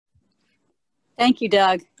Thank you,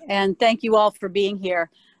 Doug, and thank you all for being here.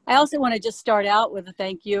 I also want to just start out with a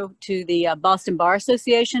thank you to the Boston Bar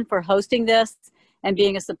Association for hosting this and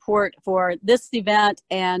being a support for this event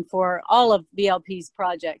and for all of VLP's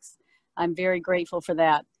projects. I'm very grateful for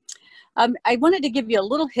that. I wanted to give you a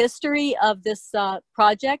little history of this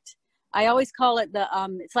project. I always call it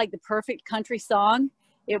it's like the perfect country song.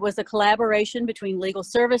 It was a collaboration between legal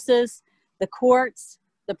services, the courts,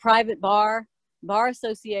 the private bar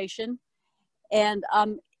association, and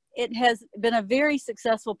it has been a very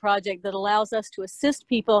successful project that allows us to assist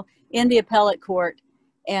people in the appellate court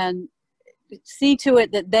and see to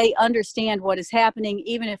it that they understand what is happening,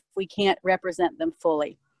 even if we can't represent them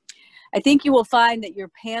fully. I think you will find that your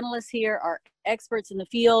panelists here are experts in the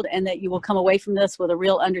field and that you will come away from this with a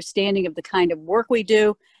real understanding of the kind of work we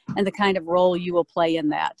do and the kind of role you will play in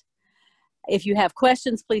that. If you have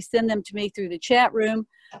questions, please send them to me through the chat room.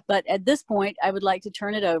 But at this point, I would like to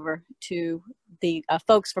turn it over to the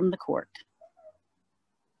folks from the court.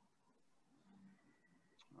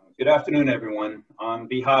 Good afternoon, everyone. On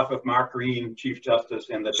behalf of Mark Green, Chief Justice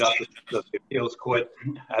and the Justice of the Appeals Court,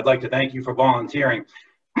 I'd like to thank you for volunteering.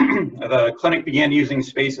 The clinic began using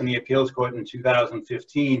space in the Appeals Court in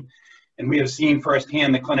 2015, and we have seen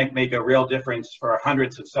firsthand the clinic make a real difference for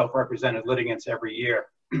hundreds of self-represented litigants every year.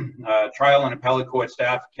 Trial and appellate court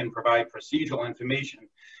staff can provide procedural information,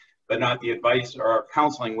 but not the advice or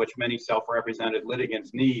counseling which many self-represented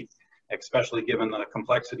litigants need, especially given the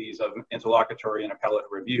complexities of interlocutory and appellate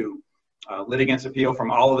review. Litigants appeal from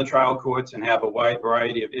all of the trial courts and have a wide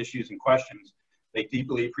variety of issues and questions. They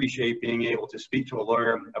deeply appreciate being able to speak to a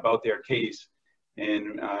lawyer about their case.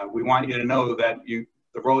 And we want you to know that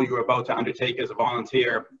the role you're about to undertake as a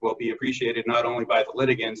volunteer will be appreciated not only by the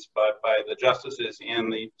litigants, but by the justices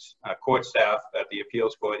and the court staff at the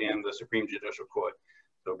Appeals Court and the Supreme Judicial Court.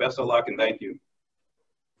 So best of luck and thank you.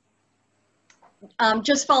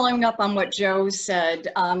 Just following up on what Joe said,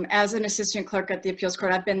 as an assistant clerk at the Appeals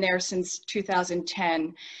Court, I've been there since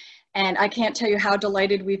 2010. And I can't tell you how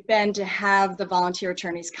delighted we've been to have the volunteer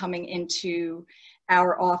attorneys coming into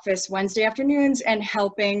our office Wednesday afternoons and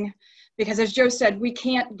helping, because as Joe said, we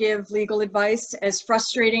can't give legal advice, as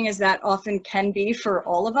frustrating as that often can be for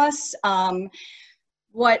all of us.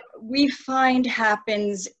 What we find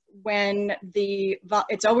happens when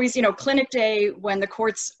it's always, clinic day when the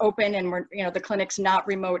court's open and the clinic's not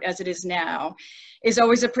remote as it is now, is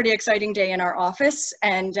always a pretty exciting day in our office.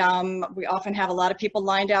 And we often have a lot of people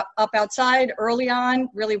lined up outside early on,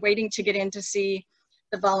 really waiting to get in to see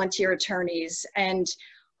the volunteer attorneys. And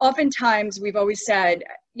oftentimes we've always said,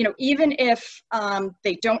 even if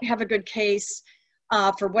they don't have a good case,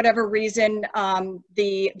 for whatever reason,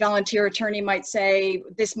 the volunteer attorney might say,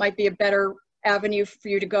 this might be a better avenue for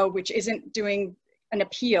you to go, which isn't doing an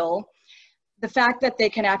appeal. The fact that they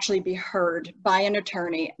can actually be heard by an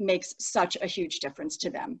attorney makes such a huge difference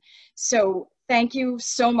to them. So thank you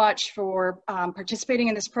so much for participating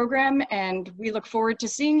in this program, and we look forward to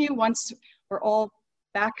seeing you once we're all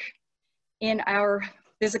back in our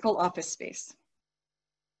physical office space.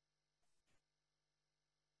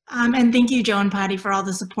 And thank you, Joe and Patty, for all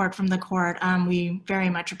the support from the court. We very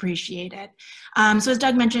much appreciate it. So as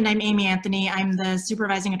Doug mentioned, I'm Amy Anthony. I'm the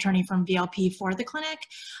supervising attorney from VLP for the clinic.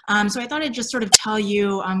 So I thought I'd just sort of tell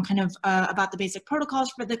you about the basic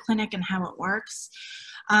protocols for the clinic and how it works.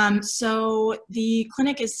 So the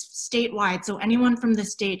clinic is statewide, so anyone from the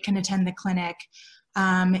state can attend the clinic.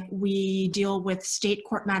 We deal with state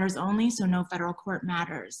court matters only, so no federal court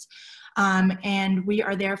matters. And we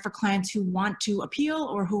are there for clients who want to appeal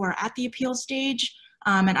or who are at the appeal stage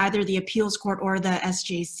at either the appeals court or the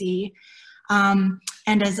SJC. And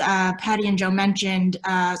as Patty and Joe mentioned,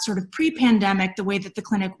 sort of pre-pandemic, the way that the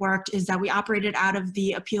clinic worked is that we operated out of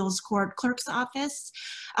the appeals court clerk's office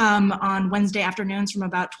on Wednesday afternoons from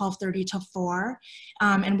about 12:30 to 4.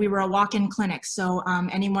 And we were a walk-in clinic, so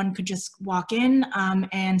anyone could just walk in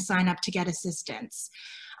and sign up to get assistance.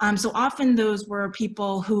 So often those were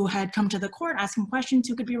people who had come to the court asking questions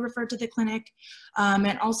who could be referred to the clinic.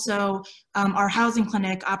 And also our housing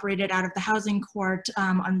clinic operated out of the housing court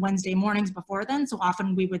on Wednesday mornings before then. So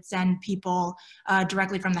often we would send people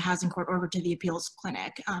directly from the housing court over to the appeals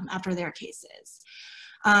clinic after their cases.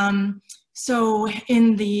 So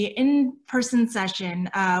in the in-person session,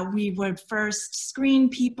 we would first screen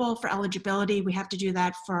people for eligibility. We have to do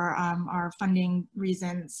that for our funding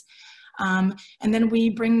reasons. And then we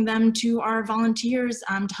bring them to our volunteers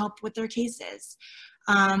to help with their cases.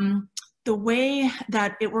 The way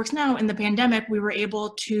that it works now in the pandemic, we were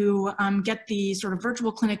able to get the sort of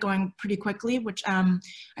virtual clinic going pretty quickly, which I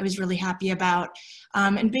was really happy about.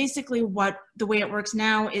 And basically the way it works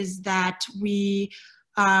now is that we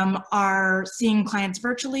are seeing clients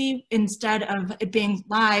virtually. Instead of it being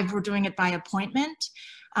live, we're doing it by appointment,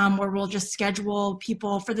 where we'll just schedule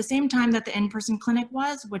people for the same time that the in-person clinic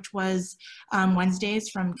was, which was Wednesdays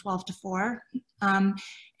from 12 to 4.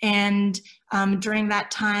 During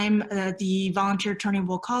that time, the volunteer attorney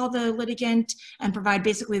will call the litigant and provide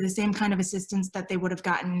basically the same kind of assistance that they would have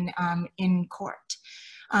gotten in court.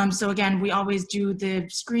 So again, we always do the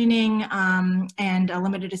screening and a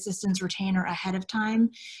limited assistance retainer ahead of time.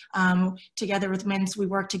 Together with MINTS, we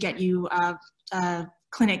work to get you a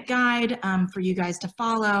clinic guide for you guys to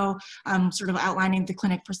follow, sort of outlining the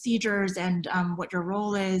clinic procedures and what your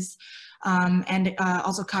role is. And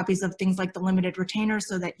also copies of things like the limited retainer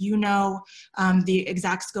so that you know the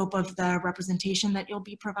exact scope of the representation that you'll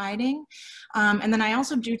be providing. And then I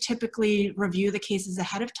also do typically review the cases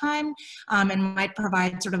ahead of time and might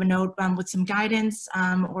provide sort of a note with some guidance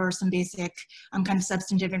or some basic kind of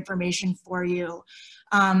substantive information for you.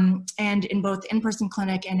 And in both in-person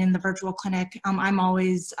clinic and in the virtual clinic, I'm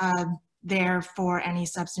always there for any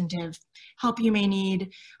substantive help you may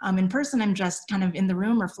need. In person, I'm just kind of in the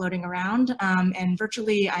room or floating around, and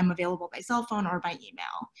virtually I'm available by cell phone or by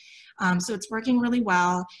email. So it's working really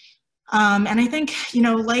well. And I think, you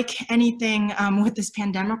know, like anything with this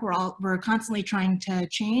pandemic, we're constantly trying to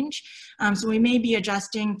change. So we may be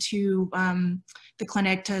adjusting to the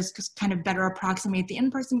clinic to kind of better approximate the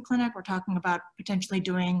in-person clinic. We're talking about potentially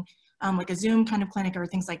doing like a Zoom kind of clinic or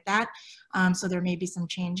things like that. So there may be some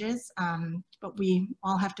changes, but we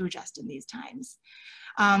all have to adjust in these times.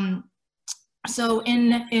 So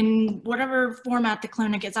in whatever format the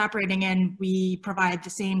clinic is operating in, we provide the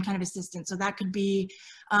same kind of assistance. So that could be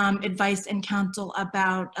advice and counsel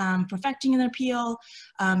about perfecting an appeal,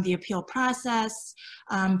 the appeal process,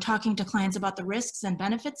 talking to clients about the risks and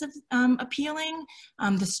benefits of appealing,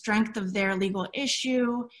 the strength of their legal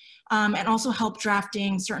issue, and also help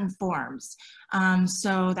drafting certain forms.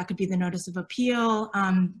 So that could be the notice of appeal,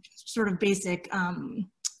 sort of basic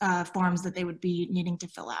forms that they would be needing to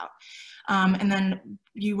fill out. And then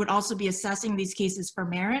you would also be assessing these cases for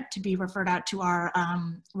merit to be referred out to our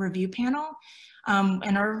review panel.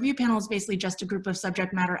 And our review panel is basically just a group of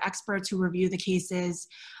subject matter experts who review the cases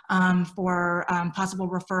for possible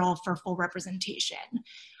referral for full representation.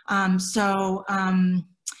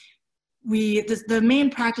 The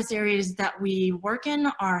main practice areas that we work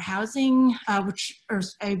in are housing, which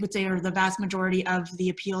I would say are the vast majority of the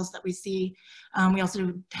appeals that we see. We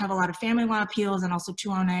also have a lot of family law appeals and also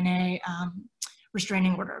 209A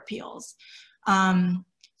restraining order appeals.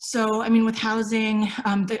 So, I mean, with housing,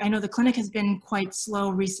 I know the clinic has been quite slow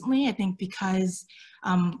recently, I think because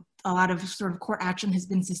a lot of sort of court action has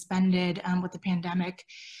been suspended with the pandemic.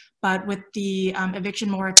 But with the eviction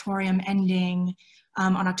moratorium ending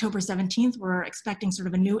on October 17th, we're expecting sort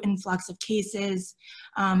of a new influx of cases.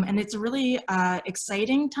 And it's a really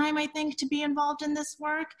exciting time, I think, to be involved in this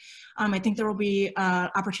work. I think there will be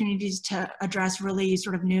opportunities to address really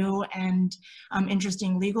sort of new and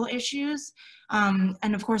interesting legal issues.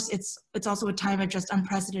 And of course, it's also a time of just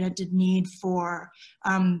unprecedented need for,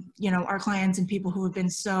 you know, our clients and people who have been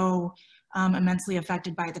so immensely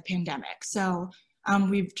affected by the pandemic. So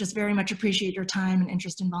we just very much appreciate your time and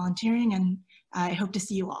interest in volunteering, and I hope to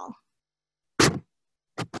see you all.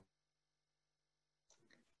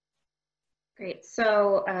 Great.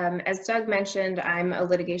 So as Doug mentioned, I'm a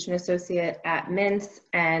litigation associate at MINTS,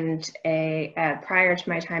 and prior to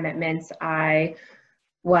my time at MINTS, I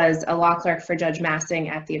was a law clerk for Judge Massing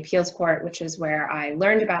at the Appeals Court, which is where I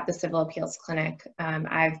learned about the Civil Appeals Clinic.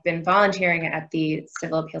 I've been volunteering at the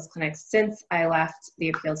Civil Appeals Clinic since I left the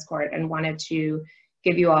Appeals Court, and wanted to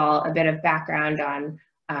give you all a bit of background on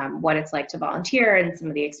what it's like to volunteer and some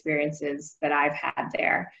of the experiences that I've had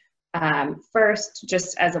there. First,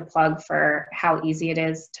 just as a plug for how easy it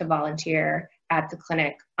is to volunteer at the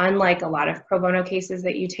clinic, unlike a lot of pro bono cases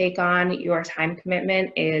that you take on, your time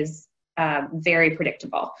commitment is very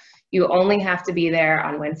predictable. You only have to be there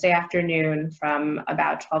on Wednesday afternoon from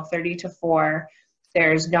about 12:30 to 4.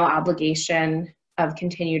 There's no obligation of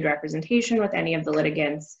continued representation with any of the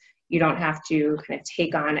litigants. You don't have to kind of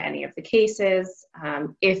take on any of the cases.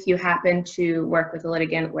 If you happen to work with a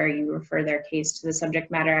litigant where you refer their case to the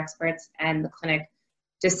subject matter experts and the clinic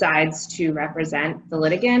decides to represent the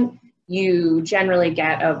litigant, you generally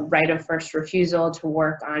get a right of first refusal to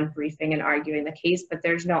work on briefing and arguing the case, but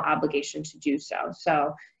there's no obligation to do so.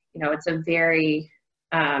 So, you know, it's a very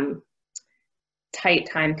tight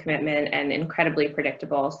time commitment and incredibly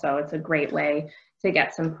predictable. So it's a great way to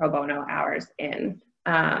get some pro bono hours in.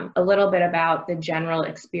 A little bit about the general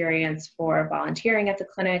experience for volunteering at the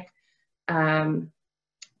clinic.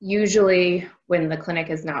 Usually when the clinic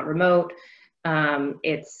is not remote,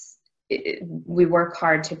 We work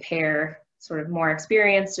hard to pair sort of more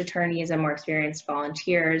experienced attorneys and more experienced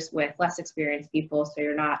volunteers with less experienced people, so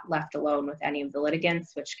you're not left alone with any of the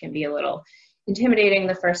litigants, which can be a little intimidating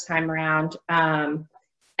the first time around.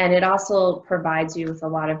 And it also provides you with a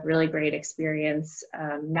lot of really great experience,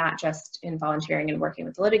 not just in volunteering and working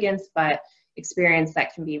with litigants, but experience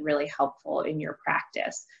that can be really helpful in your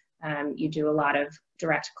practice. You do a lot of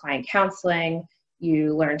direct client counseling.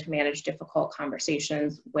 You learn to manage difficult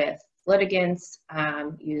conversations with litigants.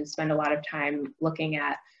 You spend a lot of time looking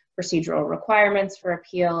at procedural requirements for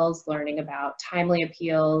appeals, learning about timely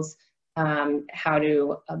appeals, how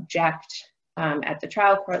to object at the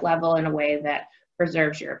trial court level in a way that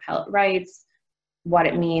preserves your appellate rights, what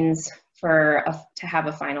it means to have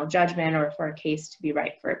a final judgment or for a case to be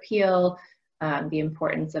right for appeal, the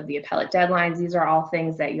importance of the appellate deadlines. These are all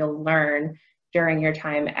things that you'll learn during your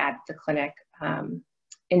time at the clinic.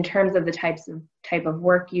 In terms of the type of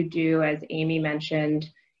work you do, as Amy mentioned,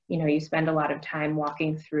 you spend a lot of time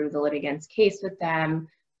walking through the litigant's case with them,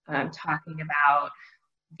 talking about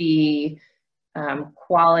the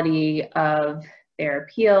quality of their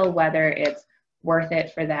appeal, whether it's worth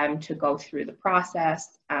it for them to go through the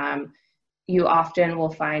process. You often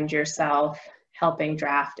will find yourself helping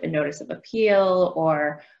draft a notice of appeal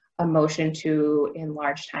or a motion to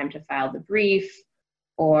enlarge time to file the brief,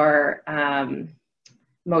 or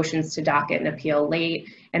motions to docket an appeal late.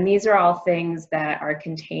 And these are all things that are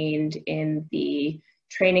contained in the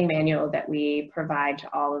training manual that we provide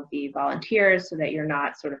to all of the volunteers, so that you're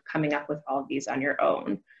not sort of coming up with all of these on your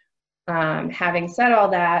own. Having said all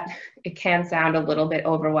that, it can sound a little bit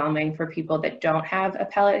overwhelming for people that don't have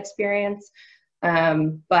appellate experience,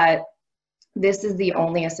 but this is the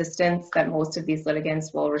only assistance that most of these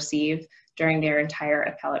litigants will receive during their entire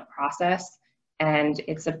appellate process. And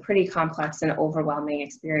it's a pretty complex and overwhelming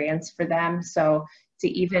experience for them. So to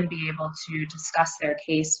even be able to discuss their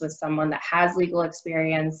case with someone that has legal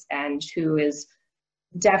experience and who is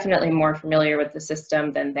definitely more familiar with the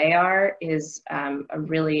system than they are is a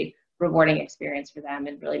really rewarding experience for them,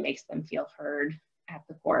 and really makes them feel heard at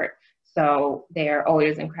the court. So they are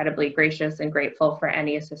always incredibly gracious and grateful for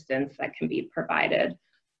any assistance that can be provided.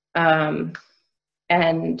 I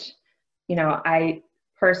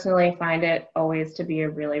personally find it always to be a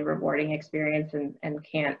really rewarding experience, and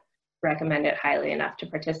can't recommend it highly enough to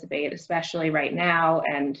participate, especially right now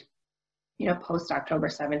and post October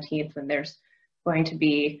 17th, when there's going to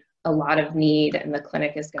be a lot of need and the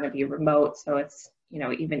clinic is going to be remote. So it's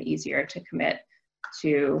even easier to commit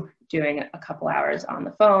to doing a couple hours on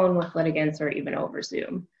the phone with litigants, or even over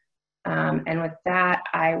Zoom. And with that,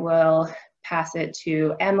 I will pass it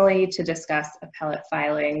to Emily to discuss appellate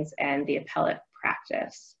filings and the appellate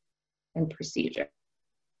practice and procedure.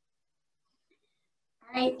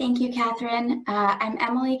 All right, thank you, Catherine. I'm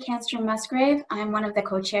Emily Canstrom Musgrave. I'm one of the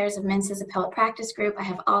co-chairs of MINS's appellate practice group. I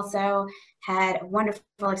have also had a wonderful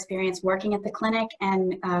experience working at the clinic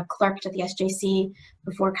and clerked at the SJC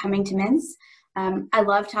before coming to MINS. I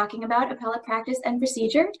love talking about appellate practice and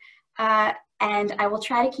procedure, and I will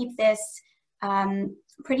try to keep this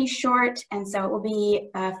pretty short, and so it will be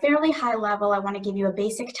fairly high level. I want to give you a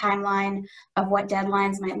basic timeline of what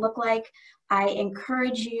deadlines might look like. I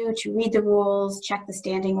encourage you to read the rules, check the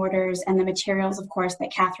standing orders, and the materials, of course,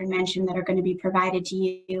 that Catherine mentioned that are going to be provided to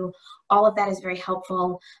you. All of that is very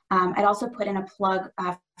helpful. I'd also put in a plug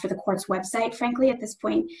for the court's website. Frankly, at this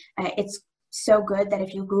point, it's so good that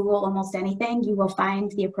if you Google almost anything, you will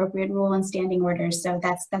find the appropriate rule and standing orders. So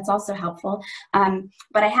that's also helpful.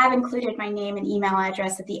 But I have included my name and email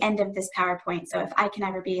address at the end of this PowerPoint. So if I can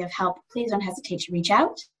ever be of help, please don't hesitate to reach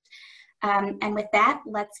out. And with that,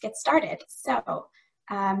 let's get started. So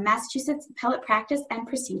Massachusetts appellate practice and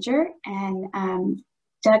procedure. And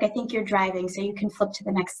Doug, I think you're driving, so you can flip to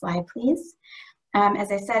the next slide, please.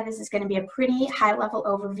 As I said, this is going to be a pretty high-level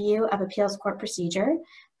overview of appeals court procedure.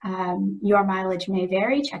 Your mileage may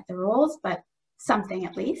vary, check the rules, but something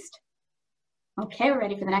at least. Okay, we're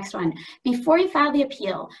ready for the next one. Before you file the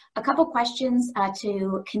appeal, a couple questions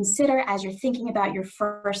to consider as you're thinking about your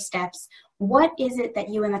first steps. What is it that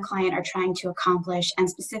you and the client are trying to accomplish? And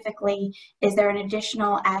specifically, is there an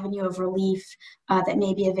additional avenue of relief that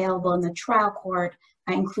may be available in the trial court,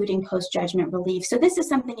 including post-judgment relief? So this is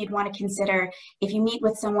something you'd want to consider if you meet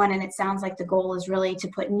with someone and it sounds like the goal is really to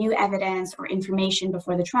put new evidence or information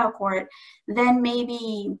before the trial court. Then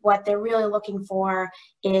maybe what they're really looking for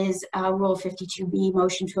is a Rule 52B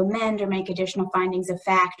motion to amend or make additional findings of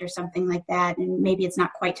fact or something like that. And maybe it's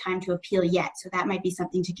not quite time to appeal yet. So that might be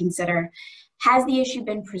something to consider. Has the issue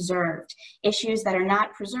been preserved? Issues that are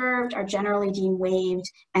not preserved are generally deemed waived,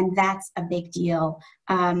 and that's a big deal.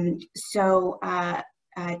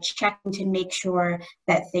 Checking to make sure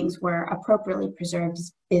that things were appropriately preserved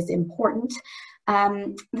is important.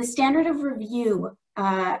 The standard of review,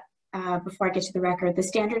 before I get to the record, the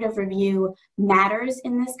standard of review matters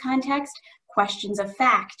in this context. Questions of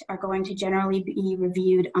fact are going to generally be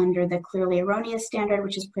reviewed under the clearly erroneous standard,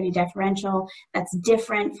 which is pretty deferential. That's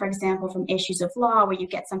different, for example, from issues of law where you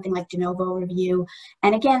get something like de novo review.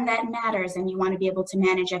 And again, that matters, and you want to be able to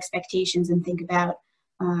manage expectations and think about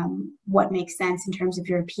what makes sense in terms of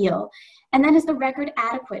your appeal. And then, is the record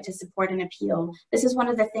adequate to support an appeal? This is one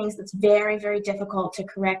of the things that's very, very difficult to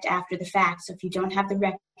correct after the fact. So if you don't have the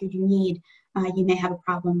record you need, you may have a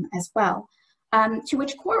problem as well. To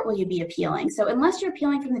which court will you be appealing? So unless you're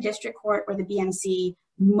appealing from the district court or the BMC,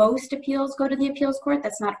 most appeals go to the appeals court.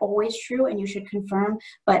 That's not always true, and you should confirm,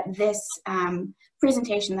 but this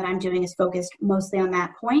presentation that I'm doing is focused mostly on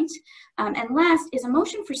that point. And last, is a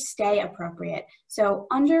motion for stay appropriate? So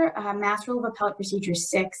under Mass Rule of Appellate Procedure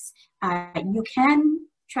 6, you can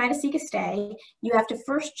try to seek a stay. You have to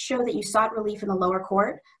first show that you sought relief in the lower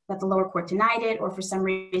court, that the lower court denied it, or for some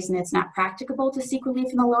reason it's not practicable to seek relief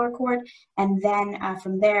in the lower court. And then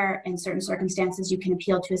from there, in certain circumstances, you can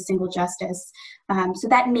appeal to a single justice. So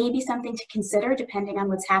that may be something to consider depending on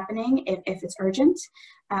what's happening, if it's urgent.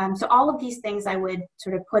 So all of these things I would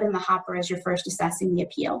sort of put in the hopper as you're first assessing the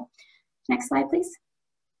appeal. Next slide, please.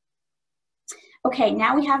 Okay,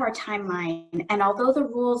 now we have our timeline, and although the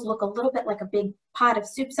rules look a little bit like a big pot of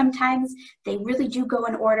soup sometimes, they really do go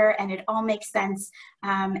in order and it all makes sense.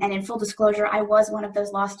 And in full disclosure, I was one of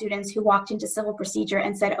those law students who walked into civil procedure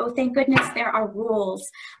and said, oh, thank goodness there are rules.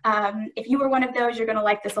 If you were one of those, you're gonna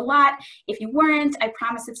like this a lot. If you weren't, I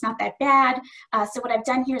promise it's not that bad. So what I've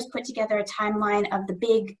done here is put together a timeline of the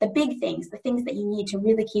big things, the things that you need to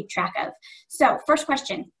really keep track of. So first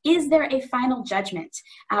question, is there a final judgment?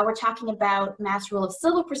 We're talking about Mass Rule of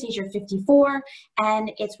Civil Procedure 54,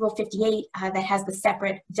 and it's Rule 58 that has the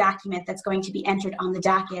separate document that's going to be entered on the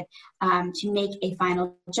docket to make a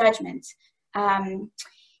final judgment.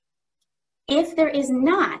 If there is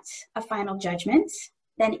not a final judgment,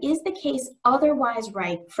 then is the case otherwise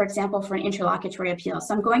ripe, for example, for an interlocutory appeal?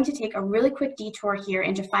 So I'm going to take a really quick detour here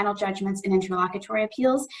into final judgments and interlocutory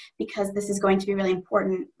appeals, because this is going to be really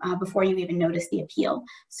important before you even notice the appeal.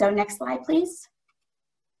 So next slide, please.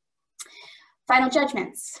 Final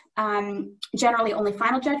judgments. Generally, only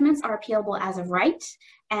final judgments are appealable as of right.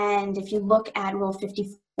 And if you look at Rule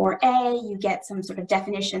 54A, you get some sort of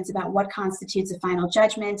definitions about what constitutes a final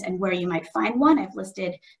judgment and where you might find one. I've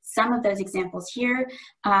listed some of those examples here.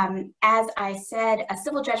 As I said, a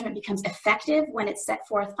civil judgment becomes effective when it's set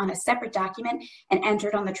forth on a separate document and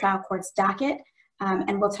entered on the trial court's docket.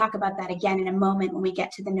 And we'll talk about that again in a moment when we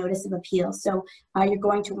get to the notice of appeal. So you're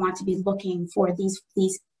going to want to be looking for these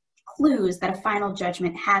clues that a final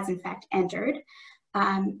judgment has in fact entered.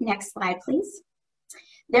 Next slide, please.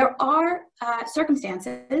 There are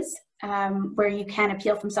circumstances where you can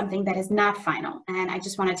appeal from something that is not final, and I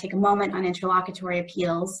just want to take a moment on interlocutory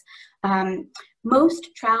appeals. Most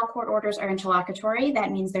trial court orders are interlocutory.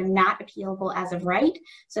 That means they're not appealable as of right.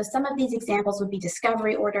 So some of these examples would be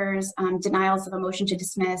discovery orders, denials of a motion to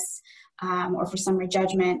dismiss, or for summary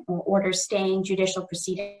judgment, or orders staying judicial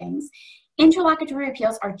proceedings. Interlocutory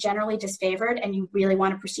appeals are generally disfavored, and you really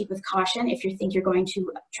want to proceed with caution if you think you're going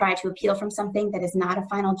to try to appeal from something that is not a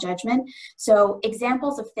final judgment. So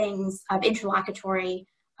examples of things, of interlocutory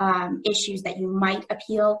issues that you might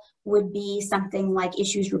appeal would be something like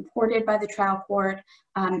issues reported by the trial court,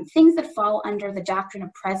 things that fall under the doctrine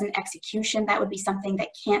of present execution. That would be something that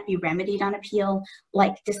can't be remedied on appeal,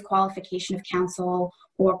 like disqualification of counsel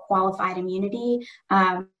or qualified immunity.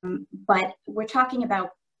 But we're talking about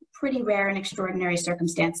pretty rare and extraordinary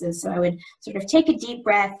circumstances. So I would sort of take a deep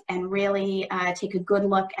breath and really take a good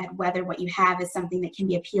look at whether what you have is something that can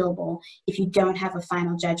be appealable if you don't have a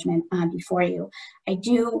final judgment before you. I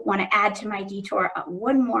do want to add to my detour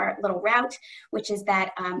one more little route, which is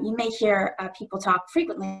that you may hear people talk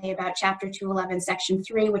frequently about Chapter 211, Section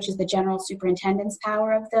 3, which is the general superintendent's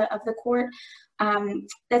power of the court.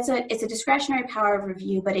 It's a discretionary power of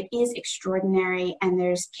review, but it is extraordinary, and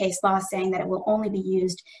there's case law saying that it will only be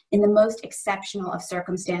used in the most exceptional of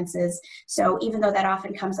circumstances. So even though that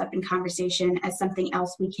often comes up in conversation as something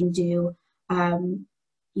else we can do,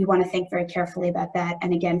 you want to think very carefully about that,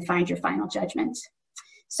 and again, find your final judgment.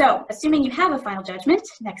 So assuming you have a final judgment,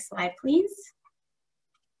 next slide, please.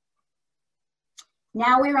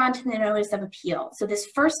 Now we're on to the notice of appeal. So this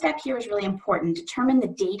first step here is really important. Determine the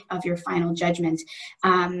date of your final judgment.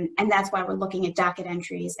 And that's why we're looking at docket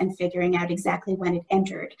entries and figuring out exactly when it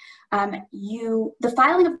entered. The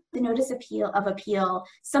filing of the notice of appeal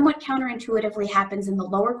somewhat counterintuitively happens in the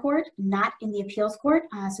lower court, not in the appeals court.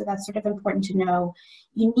 So that's sort of important to know.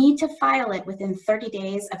 You need to file it within 30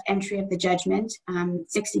 days of entry of the judgment,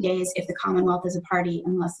 60 days if the Commonwealth is a party,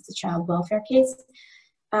 unless it's a child welfare case.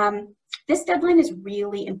 This deadline is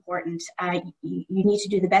really important. You need to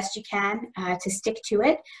do the best you can to stick to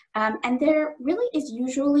it. And there really is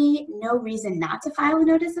usually no reason not to file a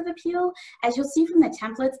notice of appeal. As you'll see from the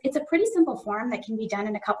templates, it's a pretty simple form that can be done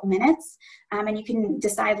in a couple minutes. And you can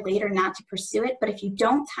decide later not to pursue it. But if you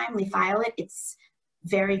don't timely file it, it's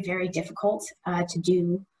very, very difficult to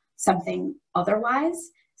do something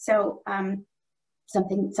otherwise. So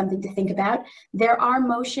something to think about. There are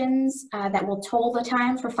motions that will toll the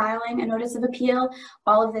time for filing a notice of appeal.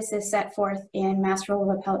 All of this is set forth in Mass Rule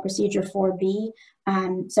of Appellate Procedure 4B,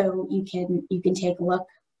 so you can take a look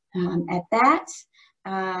at that.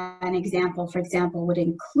 An example, for example, would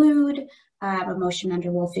include a motion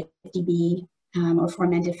under Rule 50B or for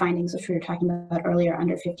amended findings, which we were talking about earlier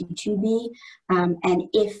under 52B. And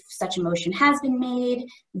if such a motion has been made,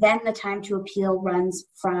 then the time to appeal runs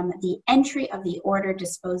from the entry of the order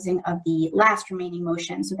disposing of the last remaining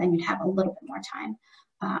motion. So then you'd have a little bit more time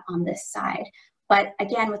on this side. But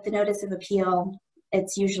again, with the notice of appeal,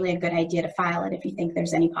 it's usually a good idea to file it if you think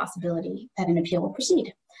there's any possibility that an appeal will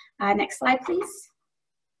proceed. Next slide, please.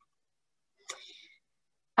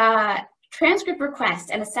 Transcript request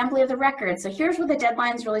and assembly of the record. So here's where the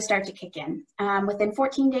deadlines really start to kick in. Within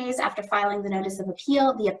 14 days after filing the notice of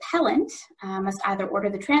appeal, the appellant must either order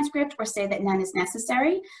the transcript or say that none is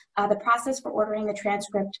necessary. The process for ordering the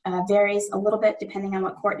transcript varies a little bit depending on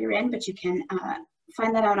what court you're in, but you can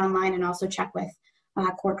find that out online and also check with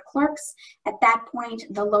court clerks. At that point,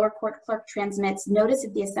 the lower court clerk transmits notice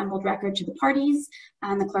of the assembled record to the parties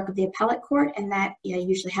and the clerk of the appellate court, and that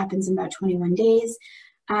usually happens in about 21 days.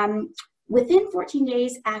 Within 14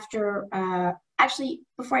 days after, actually,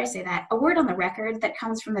 before I say that, a word on the record that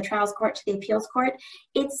comes from the trials court to the appeals court,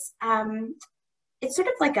 it's sort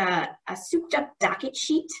of like a souped up docket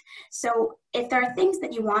sheet. So if there are things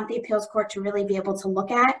that you want the appeals court to really be able to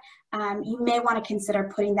look at, you may want to consider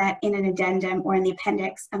putting that in an addendum or in the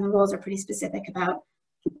appendix, and the rules are pretty specific about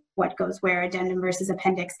what goes where, addendum versus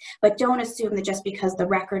appendix. But don't assume that just because the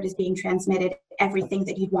record is being transmitted, everything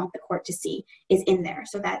that you'd want the court to see is in there.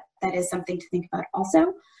 So that is something to think about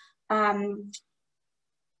also.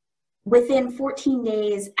 Within 14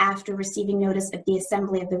 days after receiving notice of the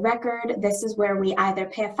assembly of the record, this is where we either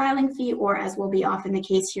pay a filing fee or, as will be often the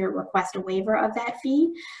case here, request a waiver of that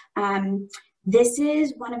fee. This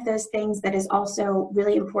is one of those things that is also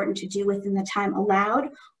really important to do within the time allowed,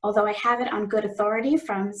 although I have it on good authority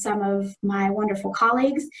from some of my wonderful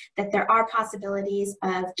colleagues that there are possibilities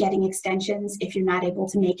of getting extensions if you're not able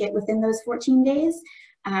to make it within those 14 days.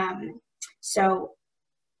 So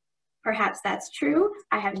perhaps that's true.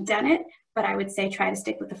 I haven't done it, but I would say try to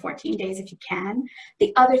stick with the 14 days if you can.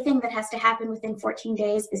 The other thing that has to happen within 14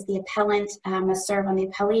 days is the appellant must serve on the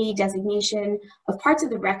appellee designation of parts of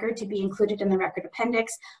the record to be included in the record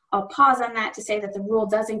appendix. I'll pause on that to say that the rule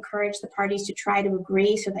does encourage the parties to try to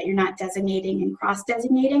agree so that you're not designating and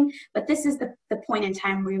cross-designating, but this is the point in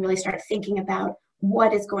time where you really start thinking about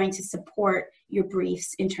what is going to support your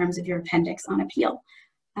briefs in terms of your appendix on appeal.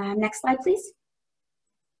 Next slide, please.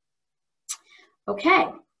 Okay.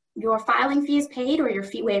 Your filing fee is paid or your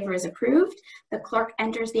fee waiver is approved. The clerk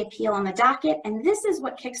enters the appeal on the docket, and this is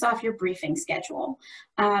what kicks off your briefing schedule.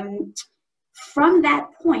 From that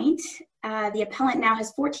point, the appellant now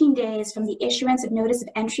has 14 days from the issuance of notice of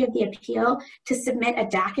entry of the appeal to submit a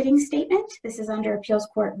docketing statement. This is under Appeals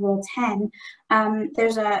Court Rule 10.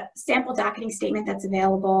 There's a sample docketing statement that's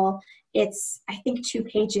available. It's, I think, 2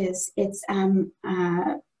 pages. It's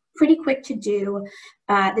pretty quick to do.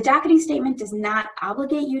 The docketing statement does not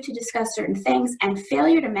obligate you to discuss certain things, and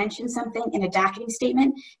failure to mention something in a docketing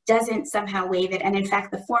statement doesn't somehow waive it. And in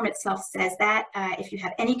fact, the form itself says that. If you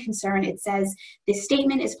have any concern, it says this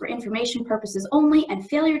statement is for information purposes only, and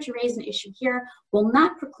failure to raise an issue here will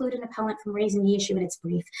not preclude an appellant from raising the issue in its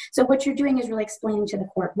brief. So what you're doing is really explaining to the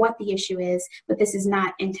court what the issue is, but this is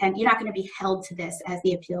not intent. You're not going to be held to this as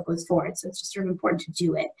the appeal goes forward. So it's just sort of important to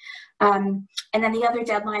do it. And then the other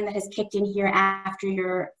deadline that has kicked in here after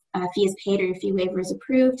your fee is paid or your fee waiver is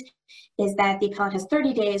approved is that the appellant has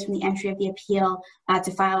 30 days from the entry of the appeal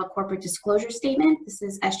to file a corporate disclosure statement. This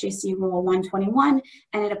is SJC Rule 121,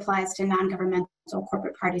 and it applies to non-governmental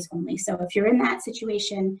corporate parties only. So if you're in that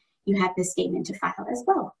situation, you have this statement to file as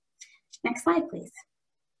well. Next slide, please.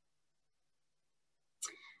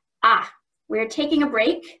 We're taking a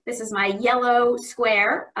break. This is my yellow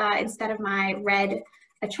square instead of my red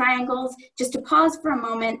triangles, just to pause for a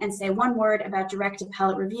moment and say one word about direct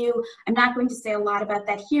appellate review. I'm not going to say a lot about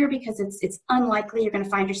that here because it's unlikely you're going to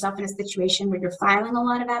find yourself in a situation where you're filing a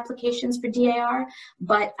lot of applications for DAR.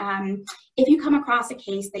 But if you come across a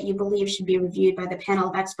case that you believe should be reviewed by the panel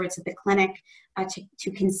of experts at the clinic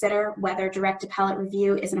to consider whether direct appellate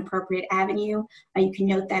review is an appropriate avenue, you can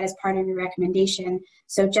note that as part of your recommendation.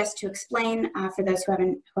 So just to explain for those who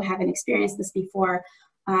haven't experienced this before,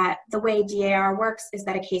 the way DAR works is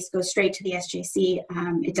that a case goes straight to the SJC.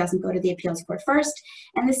 It doesn't go to the appeals court first.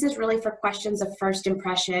 And this is really for questions of first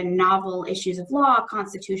impression, novel issues of law,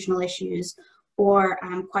 constitutional issues, or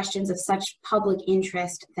questions of such public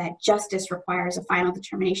interest that justice requires a final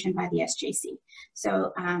determination by the SJC.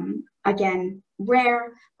 So again,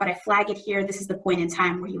 rare, but I flag it here. This is the point in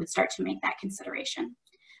time where you would start to make that consideration.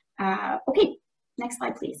 Okay, next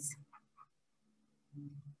slide, please.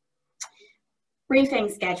 Briefing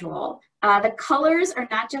schedule. The colors are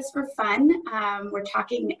not just for fun. We're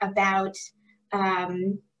talking about,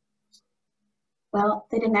 well,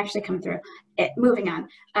 they didn't actually come through. Moving on.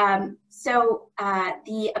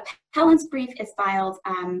 The appellant's brief is filed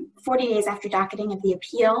 40 days after docketing of the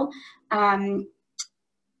appeal.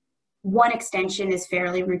 One extension is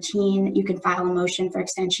fairly routine. You can file a motion for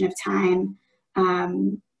extension of time.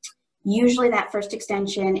 Usually that first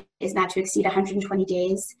extension is not to exceed 120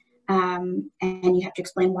 days. And you have to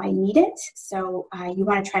explain why you need it. So you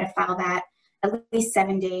want to try to file that at least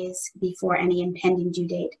 7 days before any impending due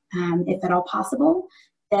date, if at all possible.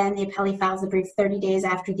 Then the appellee files the brief 30 days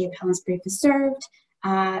after the appellant's brief is served.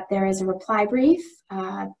 There is a reply brief,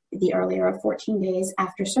 the earlier of 14 days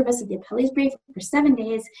after service of the appellee's brief, for 7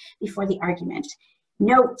 days before the argument.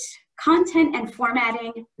 Note, content and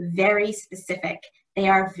formatting, very specific. They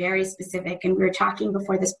are very specific, and we were talking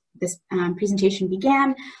before this presentation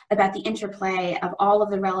began about the interplay of all of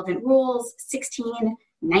the relevant rules, 16,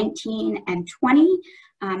 19, and 20.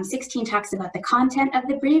 16 talks about the content of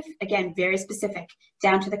the brief, again, very specific,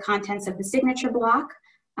 down to the contents of the signature block.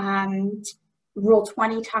 Rule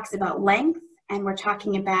 20 talks about length, and we're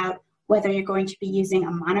talking about whether you're going to be using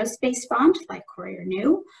a monospaced font like Courier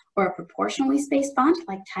New or a proportionally spaced font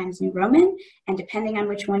like Times New Roman. And depending on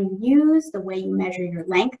which one you use, the way you measure your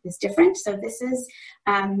length is different. So this is,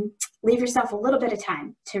 leave yourself a little bit of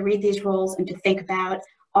time to read these rules and to think about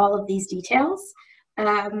all of these details.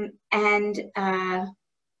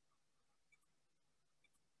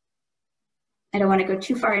 I don't want to go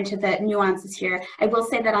too far into the nuances here. I will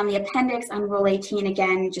say that on the appendix on Rule 18,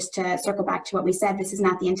 again, just to circle back to what we said, this is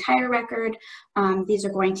not the entire record. These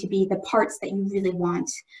are going to be the parts that you really want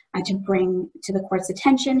to bring to the court's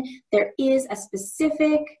attention. There is a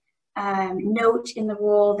specific note in the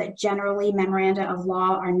rule that generally memoranda of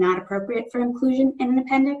law are not appropriate for inclusion in an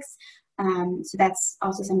appendix. So that's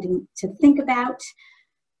also something to think about.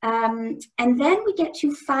 And then we get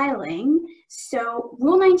to filing. So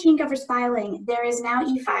Rule 19 covers filing. There is now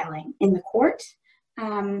e-filing in the court.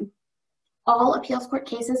 All appeals court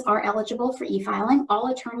cases are eligible for e-filing.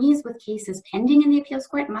 All attorneys with cases pending in the appeals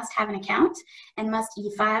court must have an account and must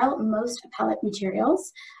e-file most appellate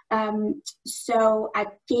materials. So I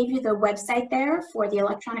gave you the website there for the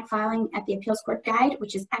electronic filing at the appeals court guide,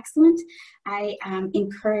 which is excellent. I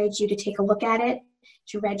encourage you to take a look at it,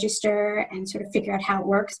 to register and sort of figure out how it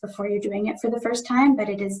works before you're doing it for the first time, but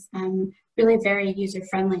it is really very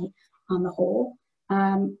user-friendly on the whole.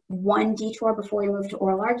 One detour before we move to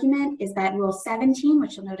oral argument is that Rule 17,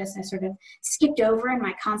 which you'll notice I sort of skipped over in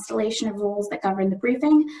my constellation of rules that govern the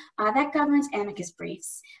briefing, that governs amicus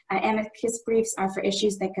briefs. Amicus briefs are for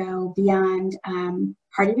issues that go beyond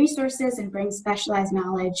party resources and bring specialized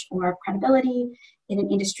knowledge or credibility in an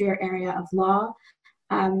industry or area of law.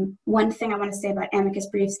 One thing I want to say about amicus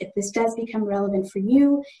briefs, if this does become relevant for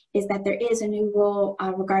you, is that there is a new rule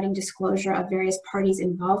regarding disclosure of various parties'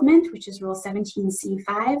 involvement, which is Rule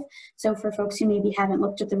 17C5. So for folks who maybe haven't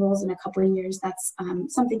looked at the rules in a couple of years, that's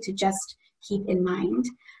something to just keep in mind.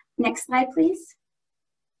 Next slide, please.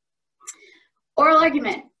 Oral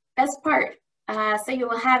argument, best part. So you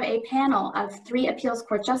will have a panel of 3 appeals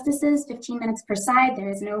court justices, 15 minutes per side. There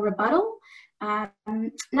is no rebuttal.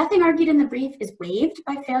 Nothing argued in the brief is waived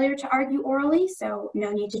by failure to argue orally, so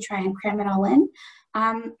no need to try and cram it all in.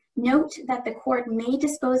 Note that the court may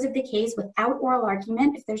dispose of the case without oral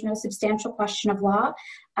argument if there's no substantial question of law.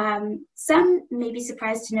 Some may be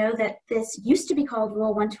surprised to know that this used to be called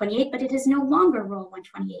Rule 128, but it is no longer Rule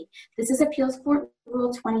 128. This is Appeals Court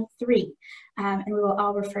Rule 23, and we will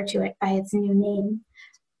all refer to it by its new name.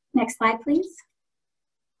 Next slide, please.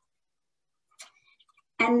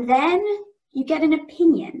 And then you get an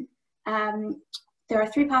opinion. There are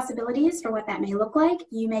three possibilities for what that may look like.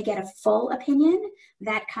 You may get a full opinion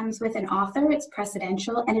that comes with an author, it's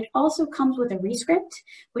precedential, and it also comes with a rescript,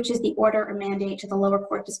 which is the order or mandate to the lower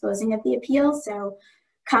court disposing of the appeal. So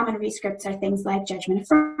common rescripts are things like judgment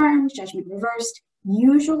affirmed, judgment reversed.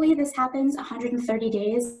 Usually this happens 130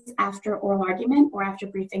 days after oral argument or after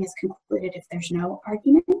briefing is concluded if there's no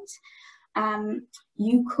argument.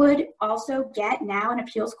 You could also get now an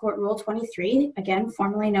appeals court rule 23, again,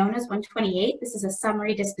 formerly known as 128. This is a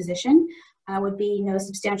summary disposition, would be no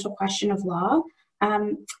substantial question of law.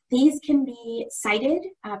 These can be cited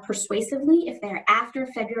persuasively if they're after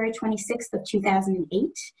February 26th of 2008,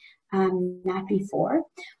 not before.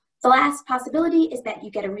 The last possibility is that you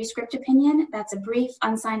get a rescript opinion. That's a brief,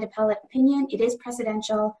 unsigned appellate opinion. It is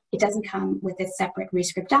precedential. It doesn't come with a separate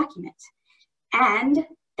rescript document. And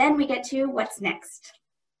then we get to what's next.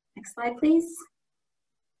 Next slide, please.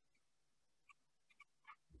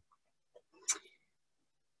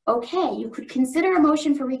 Okay, you could consider a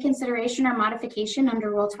motion for reconsideration or modification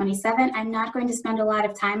under Rule 27. I'm not going to spend a lot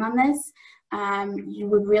of time on this. You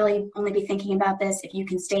would really only be thinking about this if you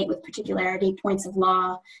can state with particularity points of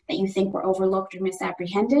law that you think were overlooked or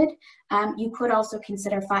misapprehended. You could also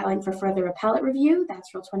consider filing for further appellate review.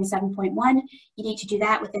 That's Rule 27.1. You need to do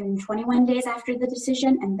that within 21 days after the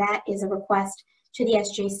decision, and that is a request to the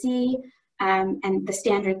SJC. And the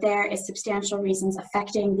standard there is substantial reasons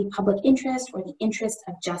affecting the public interest or the interest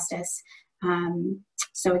of justice.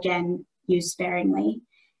 So again, use sparingly.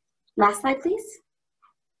 Last slide, please.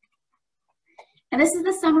 And this is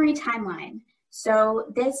the summary timeline.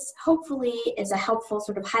 So this hopefully is a helpful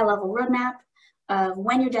sort of high-level roadmap of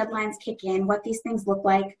when your deadlines kick in, what these things look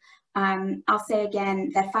like. I'll say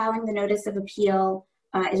again that filing the notice of appeal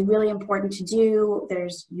is really important to do.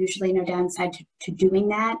 There's usually no downside to doing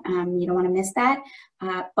that. You don't want to miss that,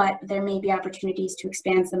 but there may be opportunities to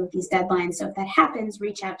expand some of these deadlines. So if that happens,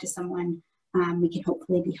 reach out to someone. We can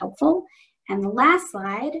hopefully be helpful. And the last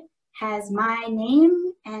slide has my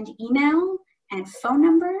name and email and phone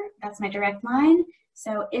number. That's my direct line.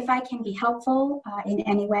 So if I can be helpful in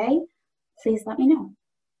any way, please let me know.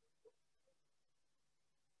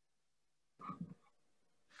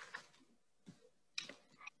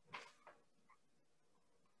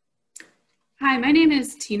 Hi, my name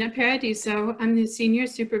is Tina Paradiso. I'm the Senior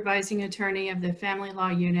Supervising Attorney of the Family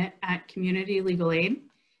Law Unit at Community Legal Aid.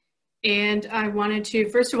 And I wanted to,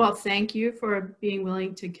 first of all, thank you for being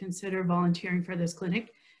willing to consider volunteering for this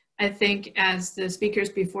clinic. I think, as the speakers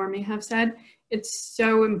before me have said, it's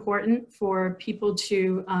so important for people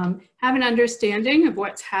to have an understanding of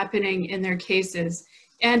what's happening in their cases.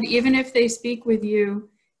 And even if they speak with you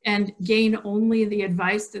and gain only the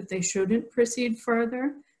advice that they shouldn't proceed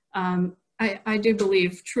further, I do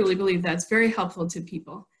believe, truly believe that's very helpful to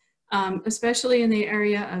people, especially in the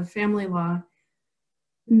area of family law.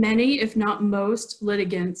 Many, if not most,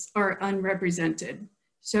 litigants are unrepresented.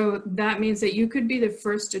 So that means that you could be the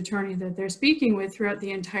first attorney that they're speaking with throughout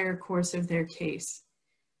the entire course of their case.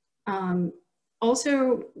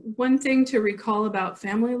 Also, one thing to recall about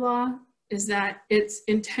family law is that it's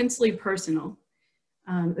intensely personal.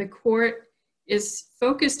 The court is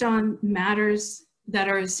focused on matters that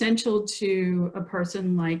are essential to a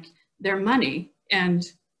person, like their money and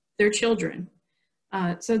their children.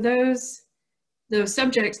 So those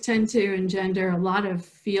subjects tend to engender a lot of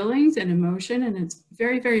feelings and emotion, and it's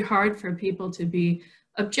very, very hard for people to be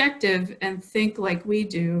objective and think like we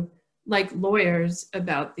do, like lawyers,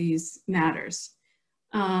 about these matters.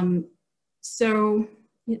 So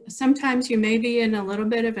sometimes you may be in a little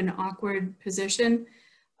bit of an awkward position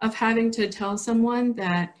of having to tell someone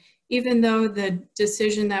that even though the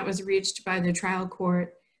decision that was reached by the trial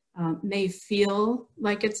court may feel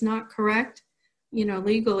like it's not correct, you know,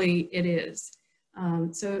 legally it is.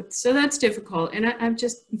 So that's difficult. And I'm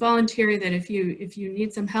just volunteering that if you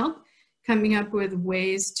need some help coming up with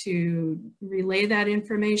ways to relay that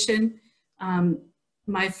information,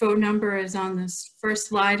 my phone number is on this first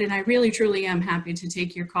slide, and I really truly am happy to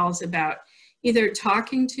take your calls about either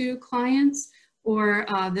talking to clients or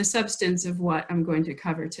the substance of what I'm going to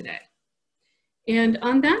cover today. And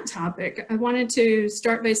on that topic, I wanted to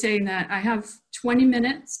start by saying that I have 20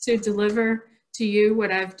 minutes to deliver to you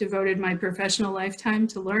what I've devoted my professional lifetime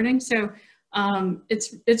to learning. So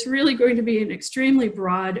it's really going to be an extremely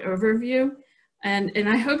broad overview. And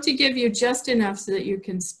I hope to give you just enough so that you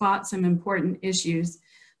can spot some important issues.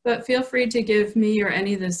 But feel free to give me or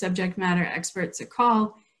any of the subject matter experts a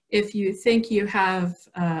call if you think you have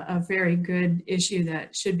a very good issue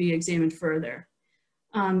that should be examined further.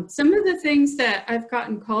 Some of the things that I've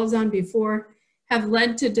gotten calls on before have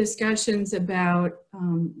led to discussions about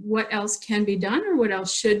what else can be done or what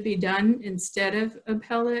else should be done instead of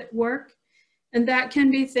appellate work. And that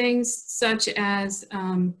can be things such as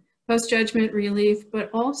post-judgment relief, but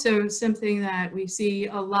also something that we see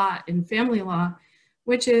a lot in family law,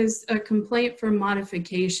 which is a complaint for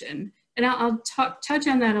modification. And I'll touch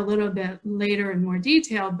on that a little bit later in more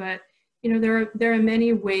detail, but you know, there are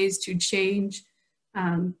many ways to change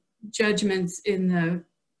judgments in the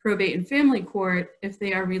probate and family court if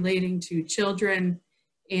they are relating to children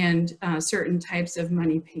and certain types of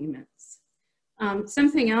money payments.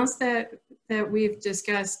 Something else that we've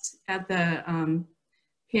discussed at the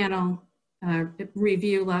panel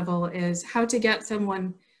review level is how to get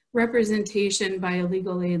someone representation by a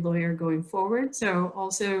legal aid lawyer going forward. So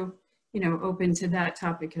also, you know, open to that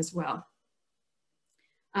topic as well.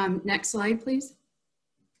 Next slide, please.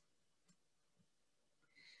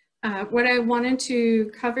 What I wanted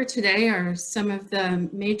to cover today are some of the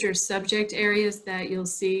major subject areas that you'll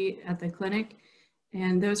see at the clinic.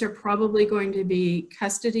 And those are probably going to be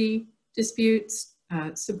custody disputes,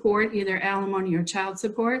 support, either alimony or child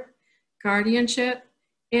support, guardianship,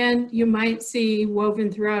 and you might see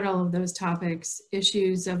woven throughout all of those topics,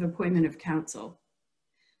 issues of appointment of counsel.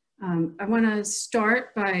 I want to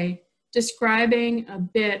start by describing a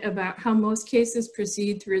bit about how most cases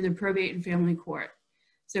proceed through the probate and family court.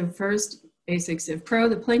 So first, basics of pro,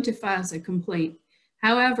 the plaintiff files a complaint.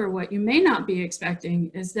 However, what you may not be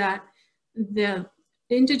expecting is that the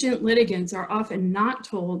indigent litigants are often not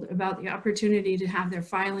told about the opportunity to have their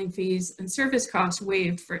filing fees and service costs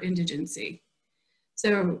waived for indigency.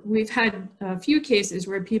 So we've had a few cases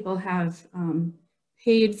where people have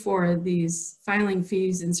paid for these filing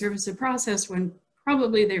fees and service of process when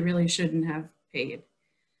probably they really shouldn't have paid.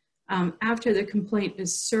 After the complaint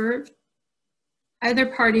is served, either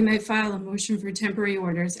party may file a motion for temporary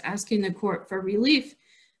orders asking the court for relief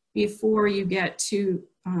before you get to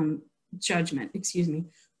judgment, excuse me.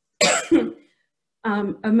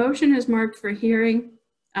 A motion is marked for hearing.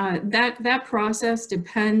 That process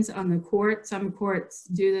depends on the court. Some courts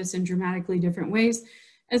do this in dramatically different ways.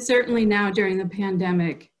 And certainly now during the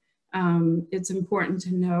pandemic, it's important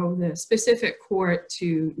to know the specific court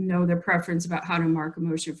to know their preference about how to mark a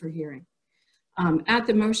motion for hearing. At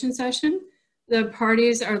the motion session, the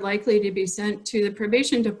parties are likely to be sent to the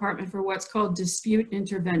probation department for what's called dispute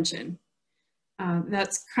intervention.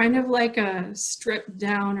 That's kind of like a stripped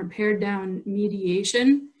down or pared down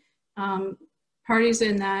mediation. Parties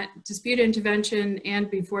in that dispute intervention and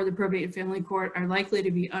before the probate and family court are likely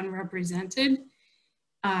to be unrepresented.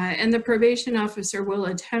 And the probation officer will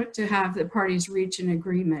attempt to have the parties reach an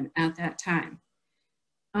agreement at that time.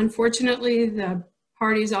 Unfortunately, the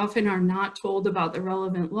parties often are not told about the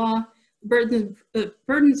relevant law,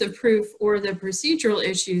 burdens of proof, or the procedural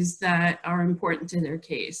issues that are important to their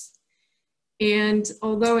case. And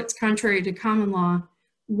although it's contrary to common law,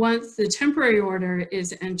 once the temporary order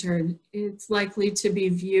is entered, it's likely to be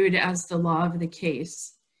viewed as the law of the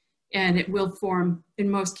case. And it will form,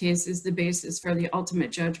 in most cases, the basis for the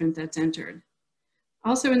ultimate judgment that's entered.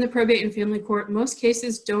 Also in the probate and family court, most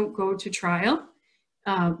cases don't go to trial.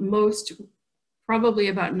 Most, probably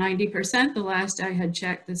about 90%, the last I had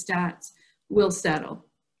checked the stats, will settle.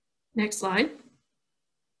 Next slide.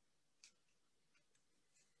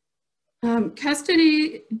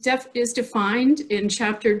 Custody is defined in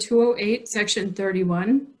Chapter 208, Section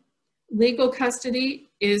 31. Legal custody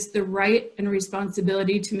is the right and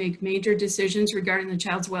responsibility to make major decisions regarding the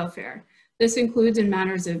child's welfare. This includes in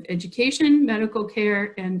matters of education, medical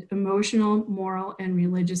care, and emotional, moral, and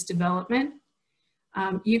religious development.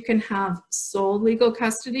 You can have sole legal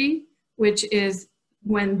custody, which is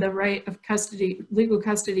when the right of custody, legal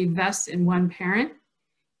custody vests in one parent.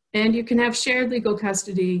 And you can have shared legal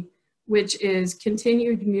custody, which is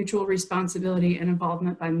continued mutual responsibility and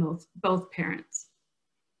involvement by both parents.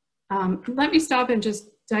 Let me stop and just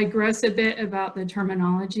digress a bit about the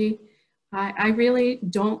terminology. I really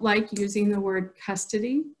don't like using the word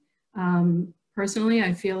custody. Personally,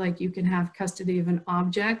 I feel like you can have custody of an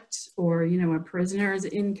object or, you know, a prisoner is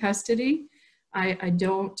in custody. I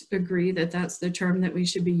don't agree that that's the term that we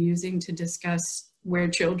should be using to discuss where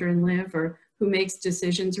children live or who makes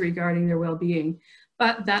decisions regarding their well-being.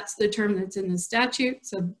 But that's the term that's in the statute,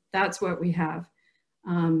 so that's what we have.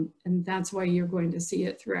 And that's why you're going to see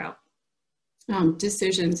it throughout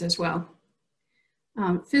decisions as well.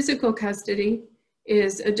 Physical custody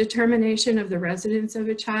is a determination of the residence of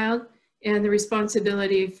a child and the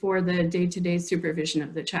responsibility for the day-to-day supervision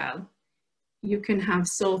of the child. You can have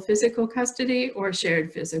sole physical custody or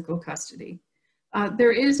shared physical custody.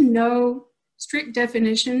 There is no strict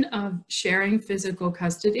definition of sharing physical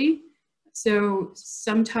custody. So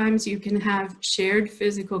sometimes you can have shared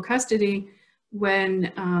physical custody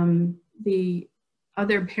when the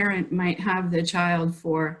other parent might have the child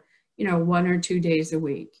for, 1 or 2 days a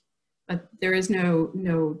week, but there is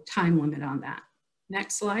no time limit on that.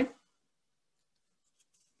 Next slide.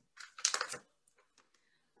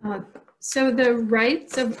 So the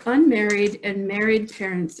rights of unmarried and married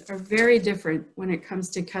parents are very different when it comes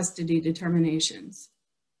to custody determinations.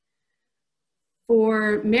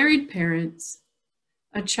 For married parents,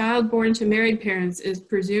 a child born to married parents is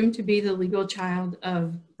presumed to be the legal child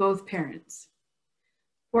of both parents.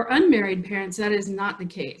 For unmarried parents, that is not the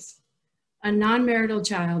case. A non-marital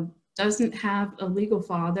child doesn't have a legal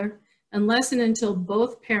father unless and until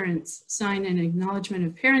both parents sign an acknowledgement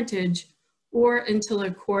of parentage or until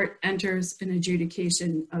a court enters an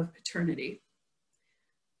adjudication of paternity.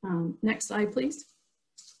 Next slide, please.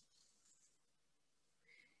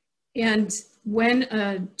 And when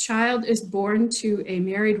a child is born to a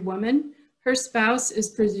married woman, her spouse is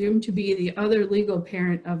presumed to be the other legal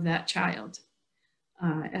parent of that child.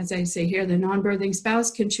 As I say here, the non-birthing spouse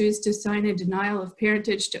can choose to sign a denial of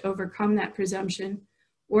parentage to overcome that presumption,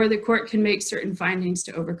 or the court can make certain findings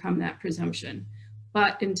to overcome that presumption.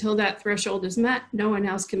 But until that threshold is met, no one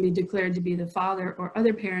else can be declared to be the father or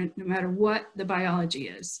other parent, no matter what the biology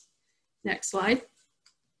is. Next slide.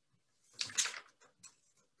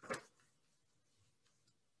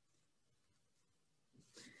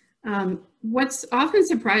 What's often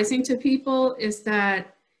surprising to people is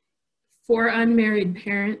that for unmarried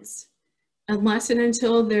parents, unless and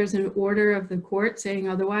until there's an order of the court saying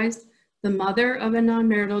otherwise, the mother of a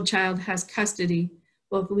non-marital child has custody,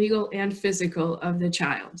 both legal and physical, of the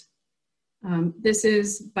child. This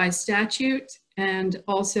is by statute and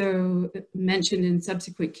also mentioned in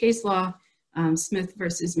subsequent case law, Smith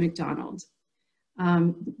versus McDonald.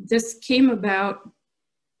 This came about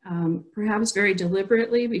perhaps very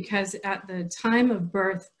deliberately because at the time of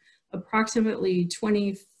birth, approximately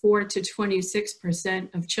 24 to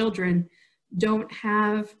 26% of children don't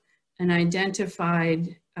have an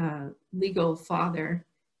identified legal father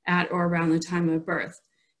at or around the time of birth.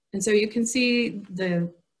 And so you can see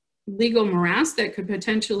the legal morass that could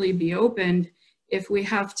potentially be opened if we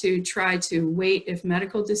have to try to wait if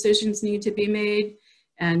medical decisions need to be made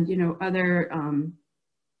and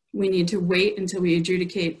we need to wait until we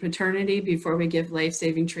adjudicate paternity before we give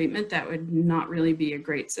life-saving treatment. That would not really be a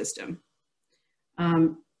great system.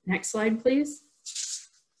 Next slide, please.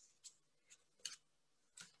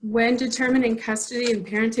 When determining custody and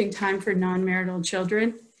parenting time for non-marital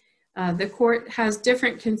children, the court has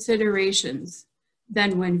different considerations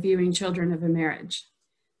than when viewing children of a marriage.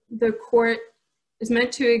 The court is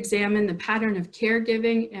meant to examine the pattern of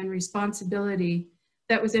caregiving and responsibility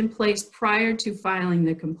that was in place prior to filing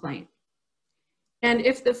the complaint. And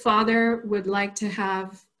if the father would like to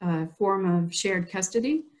have a form of shared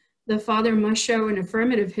custody, the father must show an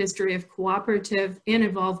affirmative history of cooperative and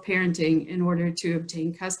involved parenting in order to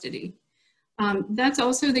obtain custody. That's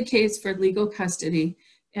also the case for legal custody.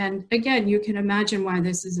 And again, you can imagine why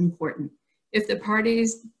this is important. If the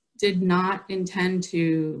parties did not intend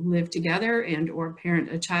to live together and or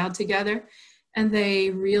parent a child together, and they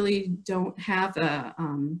really don't have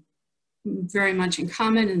very much in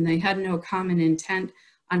common and they had no common intent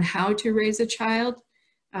on how to raise a child,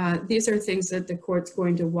 these are things that the court's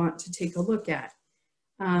going to want to take a look at.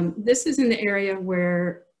 This is an area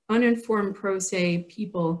where uninformed pro se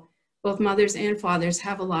people, both mothers and fathers,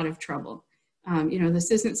 have a lot of trouble.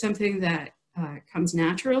 This isn't something that comes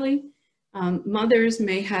naturally. Mothers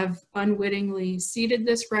may have unwittingly ceded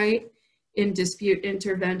this right in dispute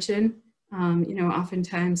intervention.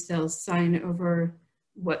 Oftentimes they'll sign over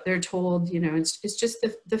what they're told, it's just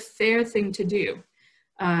the fair thing to do.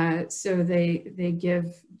 So they give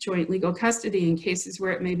joint legal custody in cases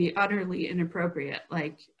where it may be utterly inappropriate,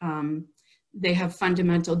 like they have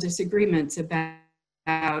fundamental disagreements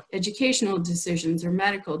about educational decisions or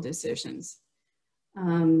medical decisions.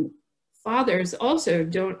 Fathers also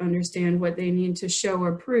don't understand what they need to show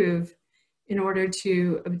or prove in order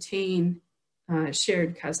to obtain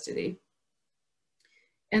shared custody.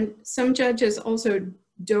 And some judges also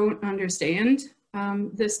don't understand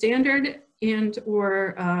the standard and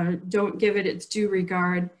or don't give it its due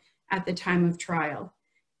regard at the time of trial.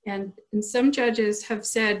 And some judges have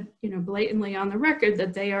said, blatantly on the record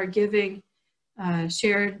that they are giving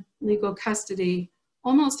shared legal custody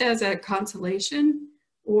almost as a consolation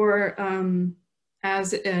or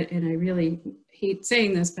as, and I really hate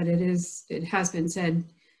saying this, but it has been said,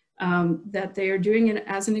 that they are doing it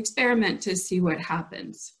as an experiment to see what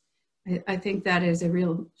happens. I think that is a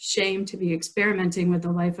real shame to be experimenting with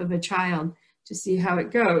the life of a child to see how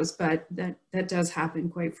it goes, but that does happen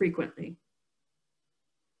quite frequently.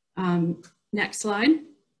 Next slide.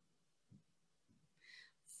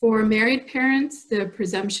 For married parents, the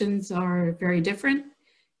presumptions are very different.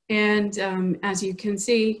 And as you can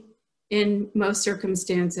see, in most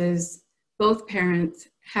circumstances, both parents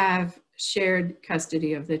have shared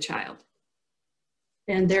custody of the child.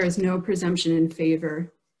 And there is no presumption in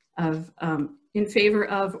favor of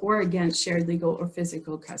or against shared legal or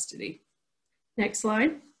physical custody. Next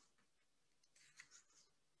slide.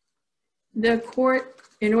 The court,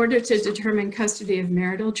 in order to determine custody of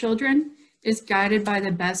marital children, is guided by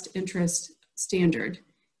the best interest standard.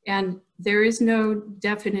 And there is no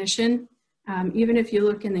definition. Even if you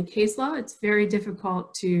look in the case law, it's very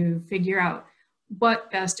difficult to figure out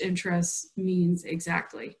what best interest means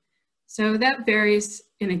exactly. So that varies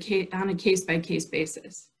on a case-by-case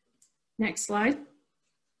basis. Next slide.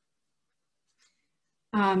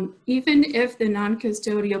 Even if the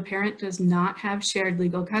non-custodial parent does not have shared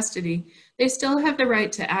legal custody, they still have the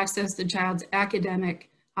right to access the child's academic,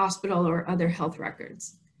 hospital, or other health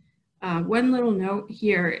records. One little note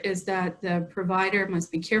here is that the provider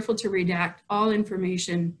must be careful to redact all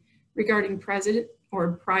information regarding present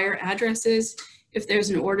or prior addresses if there's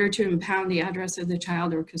an order to impound the address of the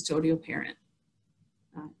child or custodial parent.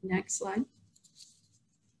 Next slide.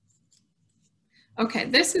 Okay,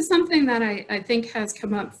 this is something that I think has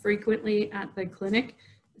come up frequently at the clinic.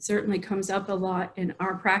 It certainly comes up a lot in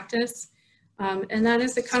our practice. And that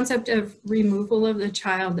is the concept of removal of the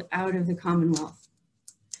child out of the Commonwealth.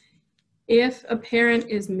 If a parent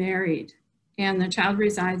is married and the child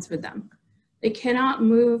resides with them, they cannot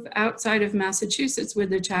move outside of Massachusetts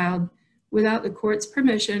with the child without the court's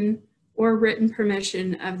permission or written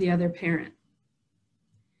permission of the other parent.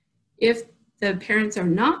 If the parents are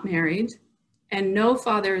not married and no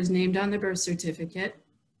father is named on the birth certificate,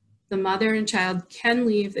 the mother and child can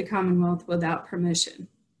leave the Commonwealth without permission.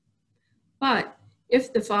 But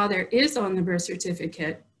if the father is on the birth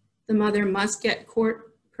certificate, the mother must get court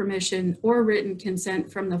permission or written consent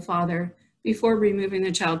from the father before removing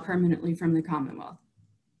the child permanently from the Commonwealth.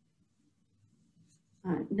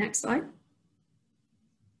 Next slide.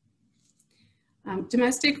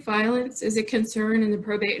 Domestic violence is a concern in the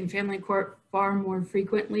probate and family court far more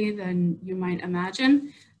frequently than you might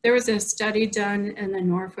imagine. There was a study done in the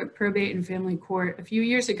Norfolk Probate and Family Court a few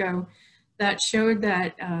years ago that showed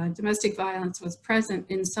that domestic violence was present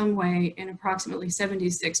in some way in approximately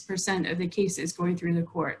 76% of the cases going through the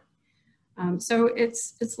court. So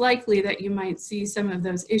it's likely that you might see some of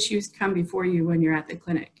those issues come before you when you're at the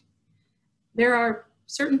clinic. There are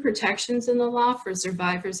certain protections in the law for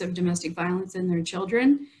survivors of domestic violence and their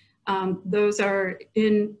children. Those are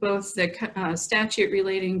in both the statute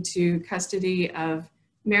relating to custody of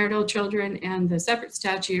marital children and the separate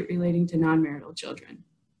statute relating to non-marital children.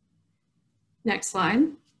 Next slide.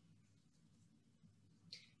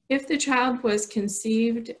 If the child was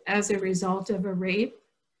conceived as a result of a rape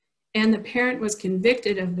and the parent was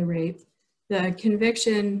convicted of the rape, the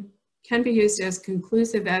conviction can be used as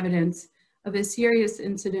conclusive evidence of a serious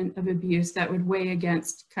incident of abuse that would weigh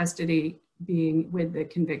against custody being with the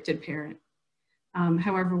convicted parent.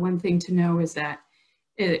 However, one thing to know is that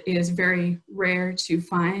it is very rare to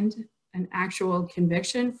find an actual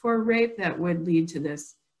conviction for rape that would lead to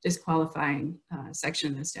this disqualifying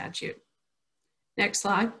section of the statute. Next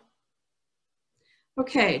slide.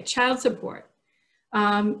 Okay, child support.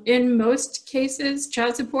 In most cases,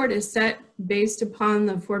 child support is set based upon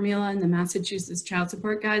the formula in the Massachusetts Child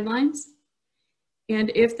Support Guidelines. And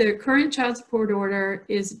if the current child support order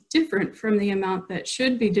is different from the amount that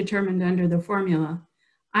should be determined under the formula,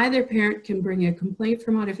 either parent can bring a complaint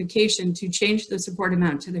for modification to change the support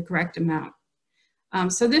amount to the correct amount.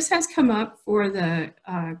 So this has come up for the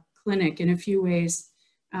clinic in a few ways.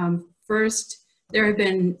 First, there have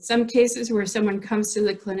been some cases where someone comes to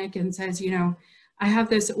the clinic and says, you know, I have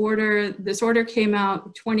this order came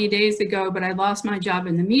out 20 days ago, but I lost my job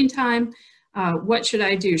in the meantime. What should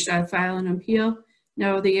I do? Should I file an appeal?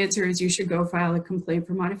 No, the answer is you should go file a complaint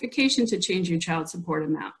for modification to change your child support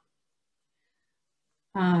amount.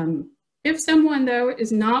 If someone, though,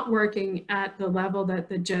 is not working at the level that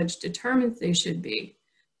the judge determines they should be,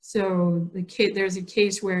 so there's a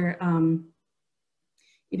case where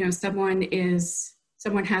you know, someone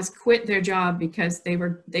has quit their job because they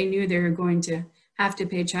knew they were going to have to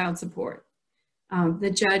pay child support. The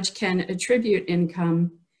judge can attribute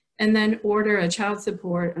income and then order a child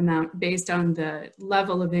support amount based on the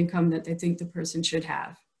level of income that they think the person should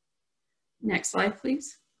have. Next slide,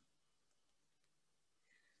 please.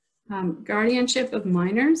 Guardianship of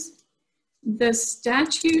minors. The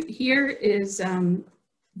statute here is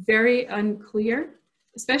very unclear,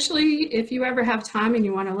 especially if you ever have time and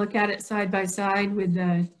you want to look at it side by side with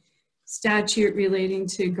the statute relating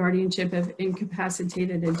to guardianship of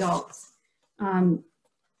incapacitated adults.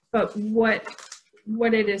 But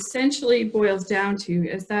what it essentially boils down to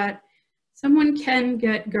is that someone can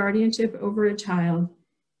get guardianship over a child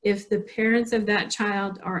if the parents of that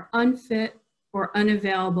child are unfit or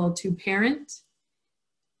unavailable to parent,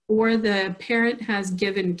 or the parent has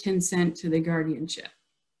given consent to the guardianship.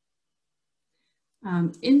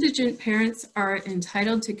 Indigent parents are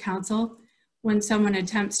entitled to counsel when someone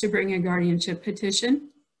attempts to bring a guardianship petition.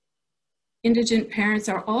 Indigent parents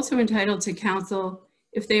are also entitled to counsel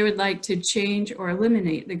if they would like to change or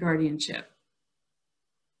eliminate the guardianship.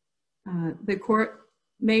 The court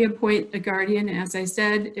may appoint a guardian, as I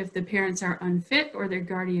said, if the parents are unfit or their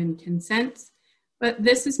guardian consents, but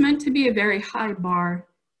this is meant to be a very high bar,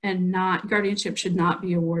 and guardianship should not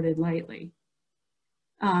be awarded lightly.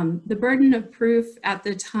 The burden of proof at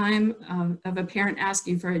the time of a parent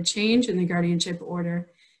asking for a change in the guardianship order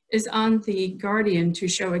is on the guardian to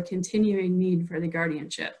show a continuing need for the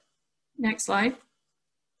guardianship. Next slide.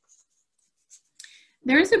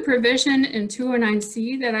 There is a provision in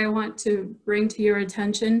 209C that I want to bring to your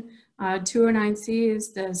attention. 209C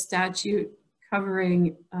is the statute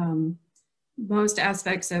covering most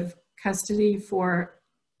aspects of custody for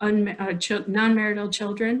non-marital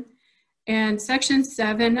children. And Section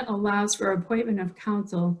 7 allows for appointment of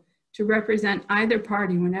counsel to represent either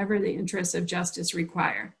party whenever the interests of justice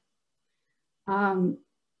require.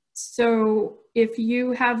 So if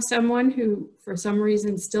you have someone who, for some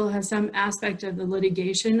reason, still has some aspect of the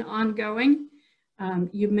litigation ongoing,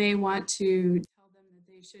 you may want to tell them that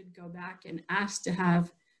they should go back and ask to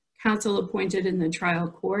have counsel appointed in the trial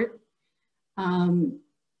court.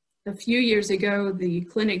 A few years ago, the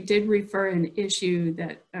clinic did refer an issue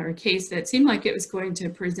or a case that seemed like it was going to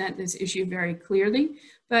present this issue very clearly,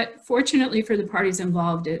 but fortunately for the parties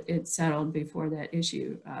involved, it settled before that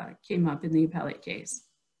issue came up in the appellate case.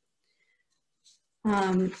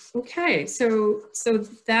 Okay, so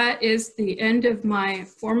that is the end of my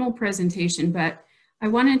formal presentation, but I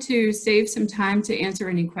wanted to save some time to answer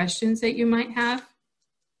any questions that you might have.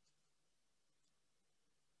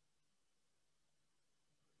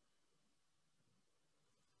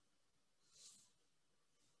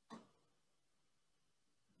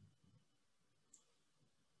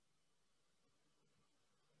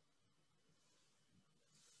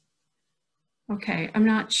 Okay, I'm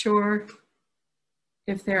not sure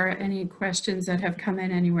if there are any questions that have come in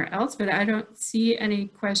anywhere else, but I don't see any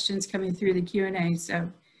questions coming through the Q&A, so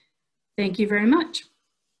thank you very much.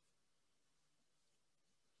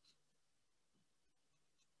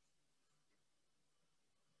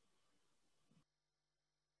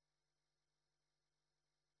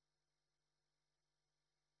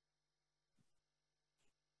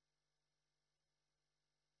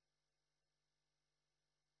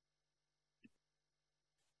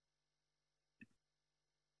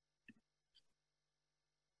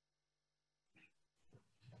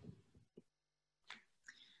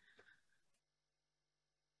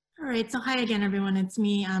 All right, so hi again, everyone. It's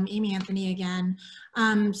me, Amy Anthony again.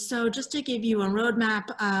 So just to give you a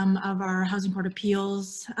roadmap of our Housing Court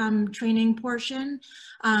Appeals training portion,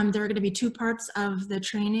 there are going to be two parts of the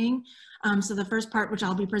training. So the first part, which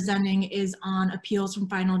I'll be presenting, is on appeals from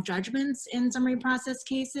final judgments in summary process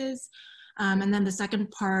cases. And then the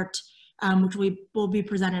second part, which will be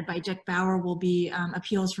presented by Dick Bauer, will be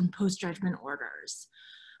appeals from post-judgment orders.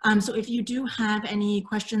 So if you do have any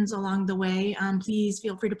questions along the way, please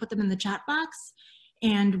feel free to put them in the chat box,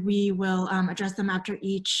 and we will address them after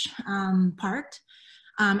each part.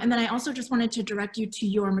 And then I also just wanted to direct you to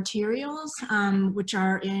your materials, which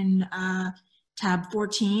are in tab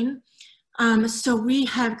 14. So we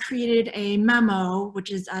have created a memo,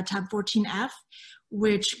 which is tab 14F,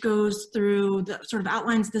 which goes through the sort of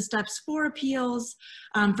outlines the steps for appeals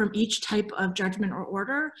from each type of judgment or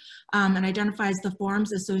order, and identifies the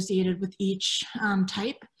forms associated with each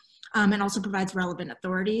type, and also provides relevant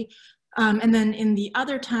authority. And then in the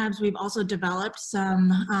other tabs, we've also developed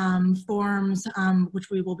some forms which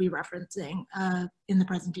we will be referencing in the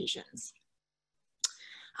presentations.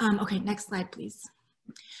 Okay, next slide, please.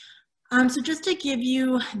 So just to give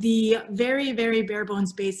you the very, very bare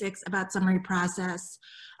bones basics about summary process.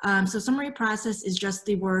 So summary process is just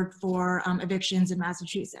the word for evictions in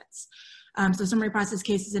Massachusetts. So summary process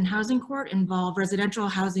cases in housing court involve residential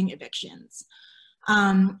housing evictions.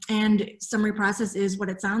 And summary process is what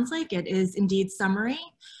it sounds like. It is indeed summary.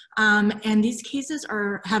 And these cases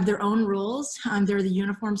have their own rules. They're the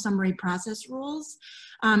Uniform Summary Process Rules.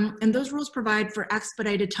 And those rules provide for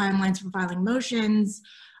expedited timelines for filing motions,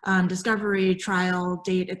 discovery, trial,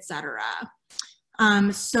 date, etc.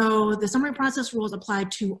 So the summary process rules apply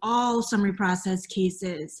to all summary process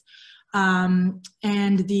cases. And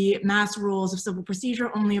the mass rules of civil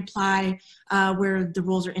procedure only apply where the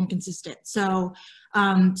rules are inconsistent. So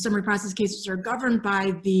summary process cases are governed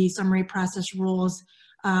by the summary process rules,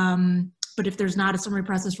 but if there's not a summary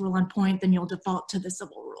process rule on point, then you'll default to the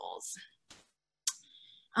civil rules.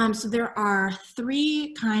 So there are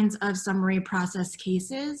 3 kinds of summary process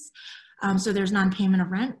cases. So there's non-payment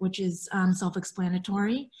of rent, which is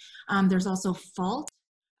self-explanatory. There's also fault,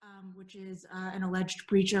 which is an alleged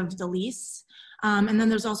breach of the lease. And then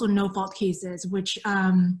there's also no-fault cases, which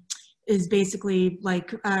is basically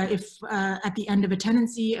like if at the end of a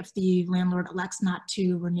tenancy, if the landlord elects not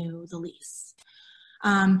to renew the lease.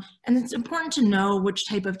 And it's important to know which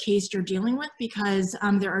type of case you're dealing with because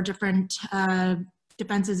there are different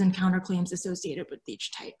defenses and counterclaims associated with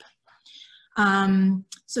each type.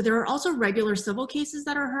 So there are also regular civil cases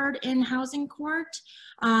that are heard in housing court,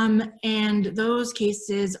 and those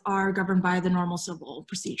cases are governed by the normal civil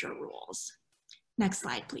procedure rules. Next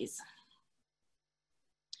slide, please.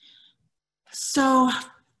 So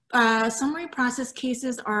summary process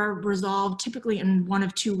cases are resolved typically in one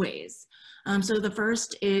of 2 ways. So the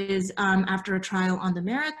first is after a trial on the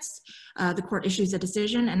merits, the court issues a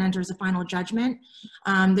decision and enters a final judgment.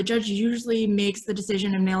 The judge usually makes the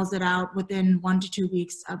decision and mails it out within 1 to 2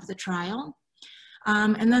 weeks of the trial.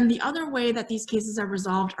 And then the other way that these cases are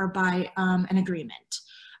resolved are by an agreement.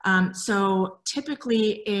 So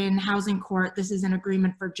typically in housing court, this is an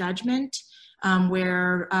agreement for judgment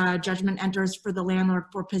where judgment enters for the landlord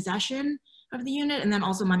for possession of the unit and then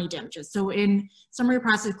also money damages. So in summary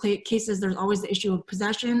process cases, there's always the issue of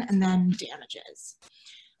possession and then damages.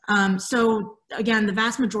 So again, the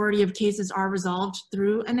vast majority of cases are resolved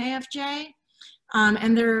through an AFJ.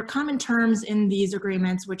 And there are common terms in these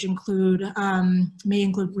agreements, which include, may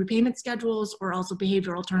include repayment schedules or also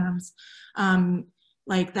behavioral terms,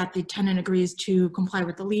 like that the tenant agrees to comply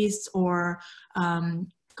with the lease or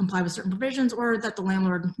comply with certain provisions, or that the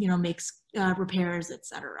landlord, makes repairs,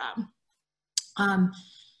 etc.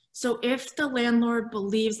 So if the landlord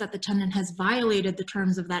believes that the tenant has violated the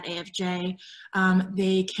terms of that AFJ,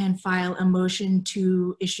 they can file a motion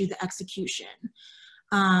to issue the execution.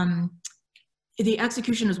 The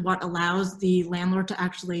execution is what allows the landlord to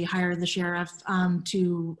actually hire the sheriff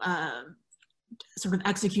to sort of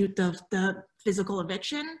execute the physical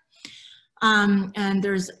eviction. And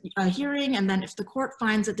there's a hearing, and then if the court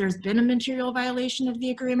finds that there's been a material violation of the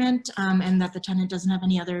agreement and that the tenant doesn't have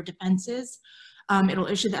any other defenses, it'll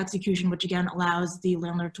issue the execution, which again allows the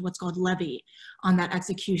landlord to what's called levy on that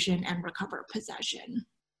execution and recover possession.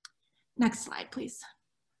 Next slide, please.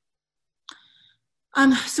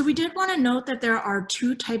 So we did want to note that there are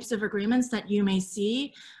 2 types of agreements that you may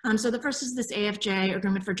see. So the first is this AFJ,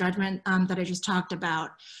 agreement for judgment, that I just talked about.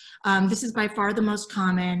 This is by far the most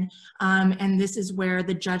common, and this is where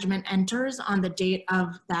the judgment enters on the date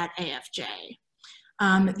of that AFJ.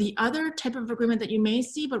 The other type of agreement that you may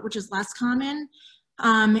see, but which is less common,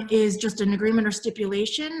 is just an agreement or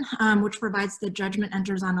stipulation, which provides the judgment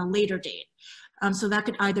enters on a later date. So that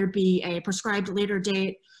could either be a prescribed later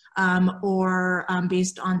date or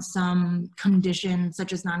based on some condition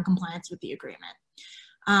such as non-compliance with the agreement.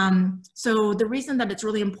 So the reason that it's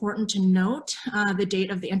really important to note the date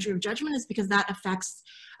of the entry of judgment is because that affects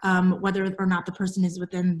whether or not the person is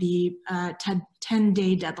within the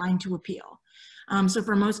 10-day deadline to appeal. So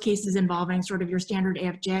for most cases involving sort of your standard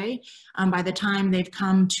AFJ, by the time they've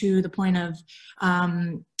come to the point of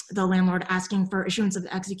the landlord asking for issuance of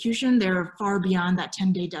the execution, they're far beyond that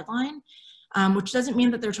 10-day deadline. Which doesn't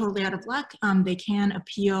mean that they're totally out of luck. They can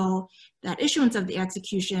appeal that issuance of the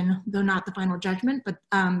execution, though not the final judgment, but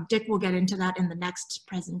Dick will get into that in the next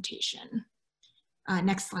presentation.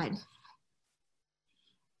 Next slide.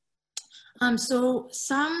 So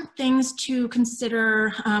some things to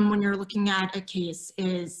consider when you're looking at a case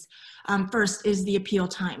is, first, is the appeal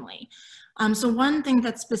timely? So one thing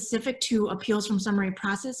that's specific to appeals from summary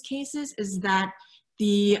process cases is that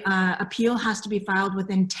the appeal has to be filed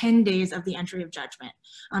within 10 days of the entry of judgment.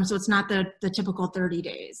 So it's not the typical 30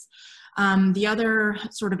 days. The other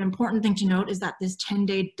sort of important thing to note is that this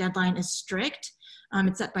 10-day deadline is strict.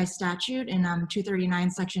 It's set by statute in 239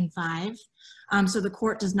 section 5. So the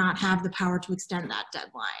court does not have the power to extend that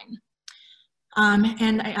deadline.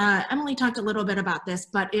 Emily talked a little bit about this,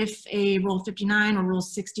 but if a Rule 59 or Rule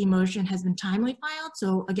 60 motion has been timely filed,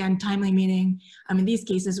 so again, timely meaning in these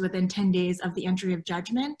cases within 10 days of the entry of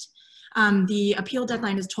judgment, the appeal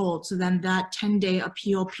deadline is tolled. So then that 10-day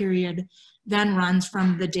appeal period then runs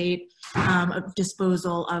from the date of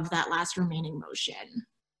disposal of that last remaining motion.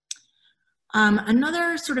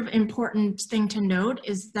 Another sort of important thing to note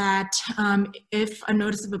is that if a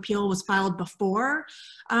notice of appeal was filed before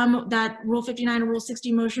that Rule 59 or Rule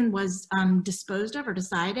 60 motion was disposed of or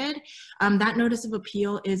decided, that notice of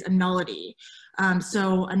appeal is a nullity.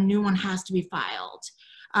 So a new one has to be filed.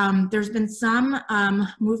 There's been some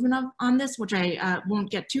movement on this, which I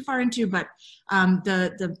won't get too far into, but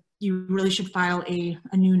you really should file a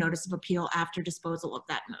new notice of appeal after disposal of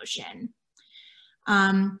that motion.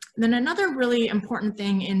 Then another really important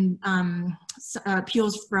thing in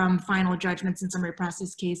appeals from final judgments in summary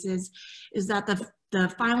process cases is that the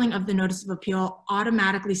filing of the notice of appeal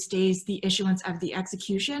automatically stays the issuance of the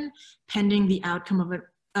execution pending the outcome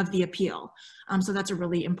of the appeal. So that's a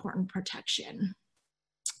really important protection.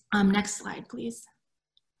 Next slide, please.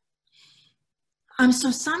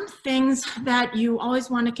 So some things that you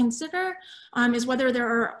always want to consider is whether there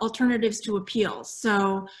are alternatives to appeals.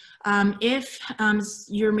 So if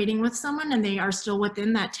you're meeting with someone and they are still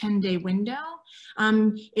within that 10-day window,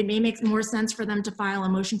 it may make more sense for them to file a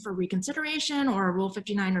motion for reconsideration or a Rule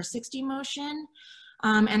 59 or 60 motion.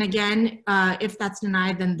 And again, if that's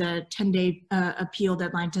denied, then the 10-day appeal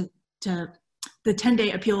deadline the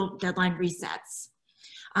 10-day appeal deadline resets.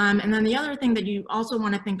 And then the other thing that you also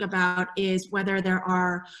want to think about is whether there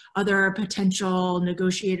are other potential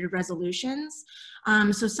negotiated resolutions.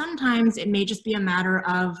 So sometimes it may just be a matter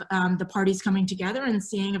of the parties coming together and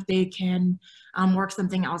seeing if they can work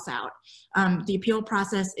something else out. The appeal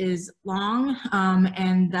process is long,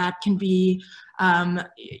 and that can be,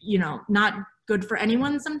 not good for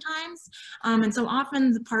anyone sometimes. And so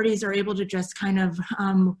often the parties are able to just kind of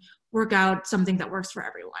work out something that works for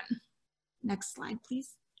everyone. Next slide,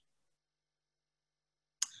 please.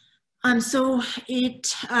 So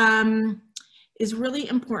it is really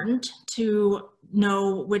important to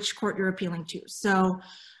know which court you're appealing to. So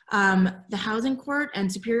the housing court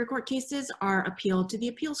and superior court cases are appealed to the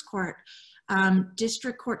appeals court.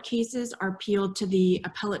 District court cases are appealed to the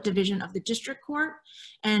appellate division of the district court,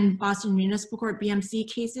 and Boston Municipal Court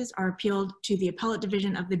BMC cases are appealed to the appellate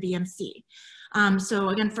division of the BMC. So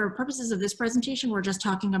again, for purposes of this presentation, we're just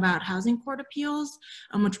talking about housing court appeals,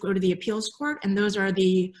 which go to the appeals court, and those are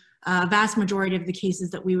the vast majority of the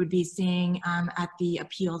cases that we would be seeing at the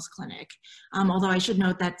appeals clinic. Although I should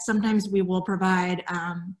note that sometimes we will provide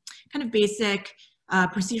kind of basic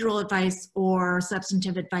procedural advice or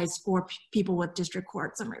substantive advice for people with district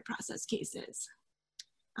court summary process cases.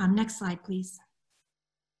 Next slide, please.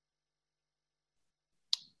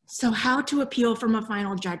 So how to appeal from a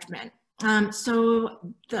final judgment. Again,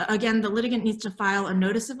 the litigant needs to file a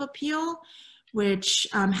notice of appeal, which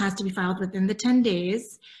has to be filed within the 10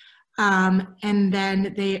 days. And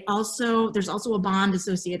then there's also a bond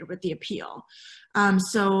associated with the appeal.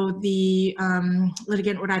 So the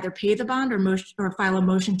litigant would either pay the bond or file a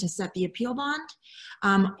motion to set the appeal bond.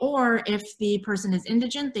 Or if the person is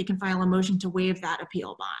indigent, they can file a motion to waive that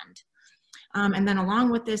appeal bond. And then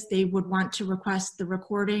along with this, they would want to request the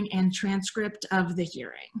recording and transcript of the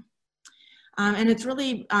hearing. And it's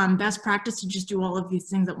really best practice to just do all of these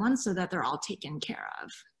things at once so that they're all taken care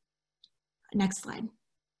of. Next slide.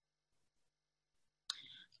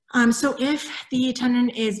 So if the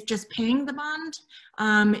tenant is just paying the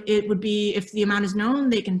bond, it would be, if the amount is known,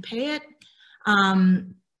 they can pay it.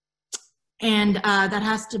 And that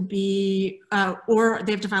has to be, or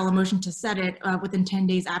they have to file a motion to set it within 10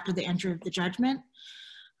 days after the entry of the judgment.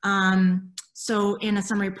 So in a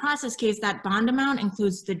summary process case, that bond amount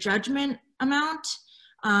includes the judgment amount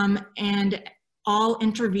and all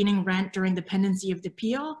intervening rent during the pendency of the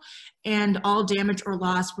appeal, and all damage or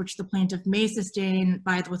loss which the plaintiff may sustain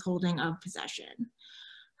by the withholding of possession.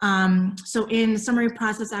 So in summary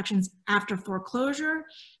process actions after foreclosure,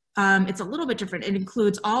 it's a little bit different. It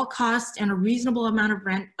includes all costs and a reasonable amount of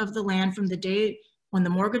rent of the land from the date when the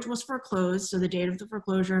mortgage was foreclosed, so the date of the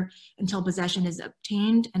foreclosure, until possession is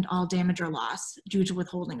obtained, and all damage or loss due to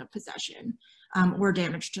withholding of possession or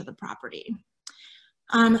damage to the property.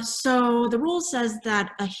 So the rule says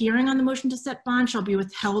that a hearing on the motion to set bond shall be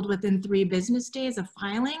withheld within 3 business days of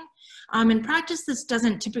filing. In practice, this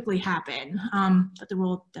doesn't typically happen, but the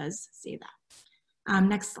rule does say that.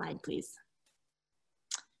 Next slide, please.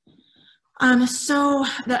 So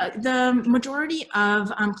the majority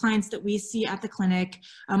of clients that we see at the clinic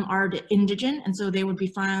are indigent, and so they would be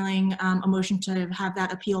filing a motion to have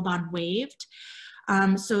that appeal bond waived.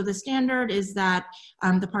 So the standard is that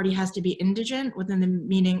the party has to be indigent within the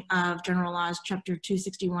meaning of General Laws, Chapter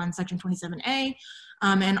 261, Section 27A,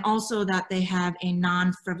 and also that they have a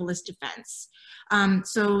non-frivolous defense.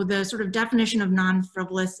 So the sort of definition of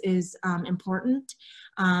non-frivolous is important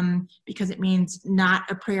because it means not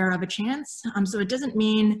a prayer of a chance. So it doesn't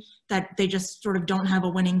mean that they just sort of don't have a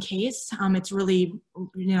winning case. It's really,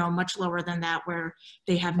 much lower than that, where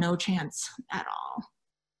they have no chance at all.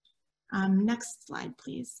 Next slide,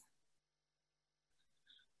 please.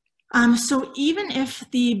 So even if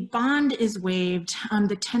the bond is waived,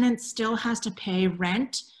 the tenant still has to pay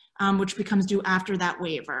rent, which becomes due after that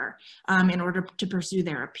waiver in order to pursue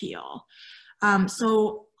their appeal.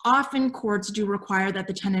 So often courts do require that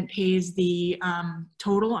the tenant pays the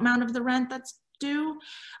total amount of the rent that's due,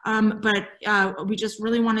 but we just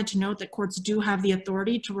really wanted to note that courts do have the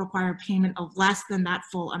authority to require payment of less than that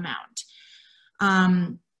full amount.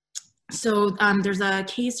 So there's a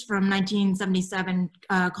case from 1977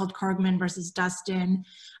 called Cargman versus Dustin.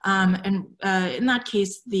 And in that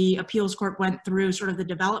case, the appeals court went through sort of the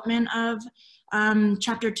development of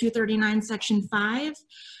Chapter 239, Section 5,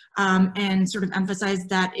 and sort of emphasized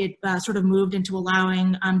that it sort of moved into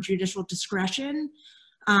allowing judicial discretion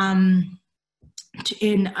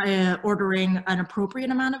in ordering an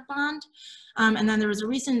appropriate amount of bond. And then there was a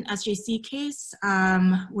recent SJC case,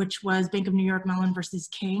 which was Bank of New York Mellon versus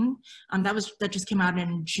King. That just came out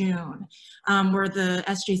in June, where the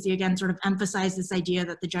SJC again sort of emphasized this idea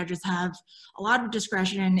that the judges have a lot of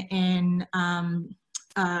discretion in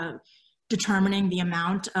determining the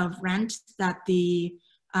amount of rent that the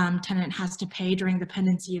tenant has to pay during the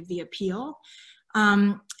pendency of the appeal.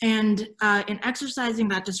 And in exercising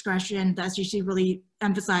that discretion, the SJC really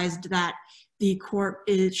emphasized that the court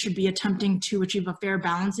should be attempting to achieve a fair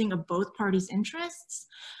balancing of both parties' interests.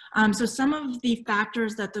 So some of the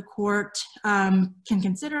factors that the court can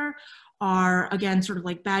consider are, again, sort of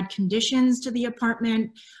like bad conditions to the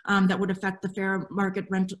apartment that would affect the fair market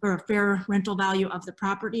rent or fair rental value of the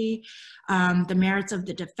property, the merits of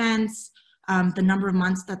the defense, the number of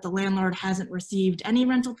months that the landlord hasn't received any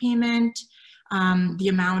rental payment, the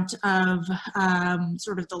amount of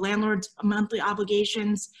sort of the landlord's monthly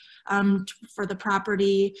obligations for the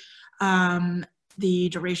property, the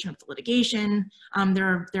duration of the litigation.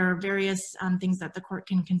 There are various things that the court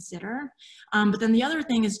can consider. But then the other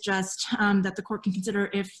thing is just that the court can consider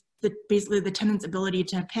if basically the tenant's ability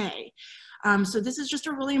to pay. So this is just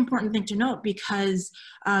a really important thing to note because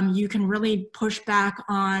you can really push back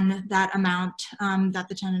on that amount that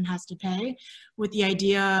the tenant has to pay, with the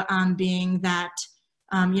idea being that,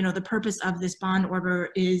 the purpose of this bond order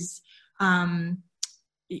is,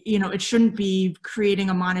 it shouldn't be creating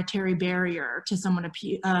a monetary barrier to someone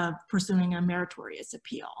pursuing a meritorious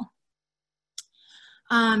appeal.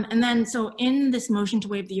 And then, so in this motion to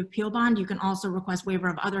waive the appeal bond, you can also request waiver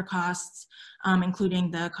of other costs, including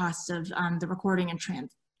the costs of the recording and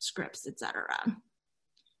transcripts, etc.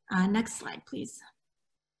 Next slide, please.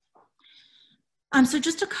 So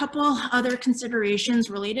just a couple other considerations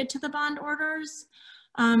related to the bond orders.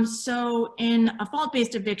 So in a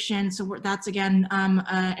fault-based eviction, so that's again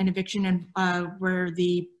an eviction where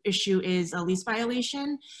the issue is a lease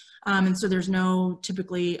violation. And so there's no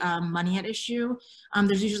typically money at issue.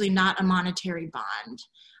 There's usually not a monetary bond.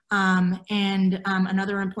 And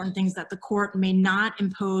another important thing is that the court may not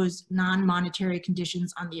impose non-monetary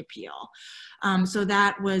conditions on the appeal. So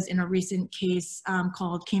that was in a recent case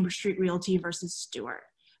called Cambridge Street Realty versus Stewart,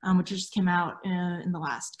 which just came out in the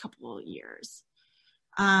last couple of years.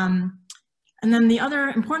 And then the other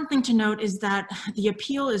important thing to note is that the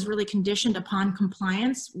appeal is really conditioned upon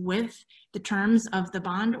compliance with the terms of the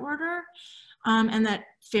bond order, and that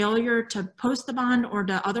failure to post the bond or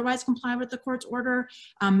to otherwise comply with the court's order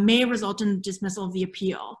may result in dismissal of the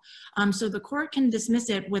appeal. So the court can dismiss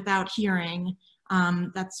it without hearing.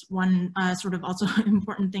 That's one sort of also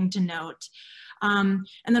important thing to note. And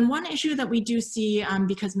then one issue that we do see,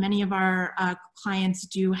 because many of our clients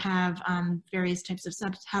do have various types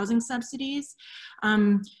of housing subsidies,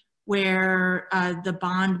 where the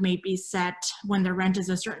bond may be set when the rent is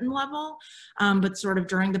a certain level, but sort of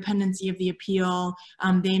during the pendency of the appeal,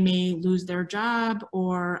 they may lose their job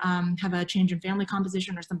or have a change in family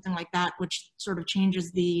composition or something like that, which sort of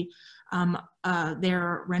changes the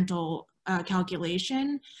their rental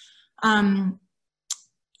calculation.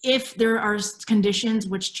 If there are conditions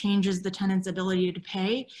which changes the tenant's ability to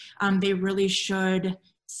pay, they really should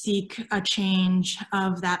seek a change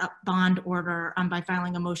of that bond order by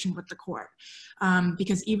filing a motion with the court.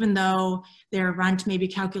 Because even though their rent may be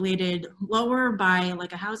calculated lower by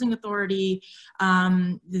like a housing authority,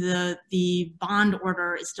 the bond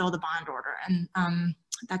order is still the bond order, and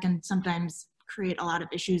that can sometimes create a lot of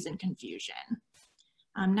issues and confusion.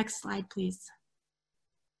 Next slide, please.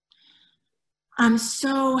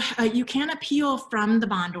 You can appeal from the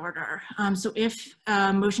bond order. So if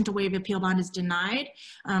a motion to waive appeal bond is denied,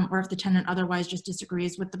 or if the tenant otherwise just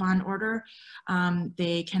disagrees with the bond order,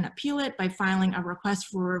 they can appeal it by filing a request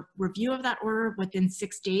for review of that order within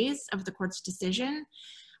 6 days of the court's decision.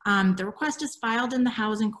 The request is filed in the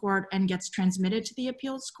housing court and gets transmitted to the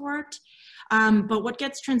appeals court. But what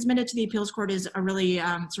gets transmitted to the appeals court is a really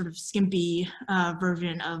sort of skimpy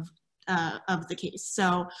version of the case.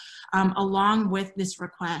 So along with this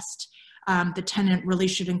request, the tenant really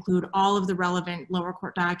should include all of the relevant lower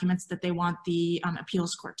court documents that they want the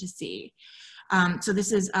appeals court to see. So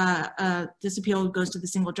this appeal goes to the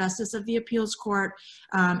single justice of the appeals court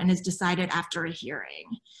and is decided after a hearing.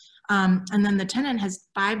 And then the tenant has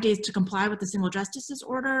 5 days to comply with the single justice's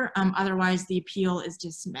order, otherwise the appeal is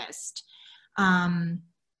dismissed.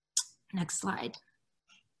 Next slide.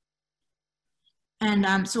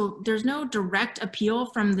 And so there's no direct appeal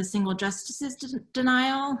from the single justice's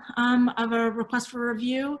denial of a request for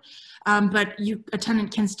review, but a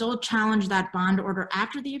tenant can still challenge that bond order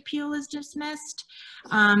after the appeal is dismissed.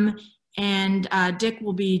 And Dick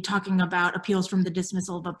will be talking about appeals from the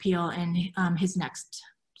dismissal of appeal in his next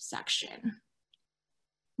section.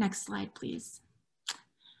 Next slide, please.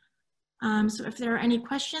 So if there are any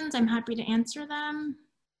questions, I'm happy to answer them.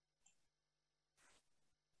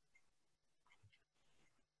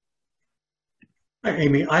 Hi,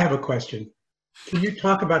 Amy, I have a question. Can you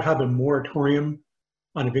talk about how the moratorium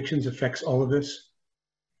on evictions affects all of this?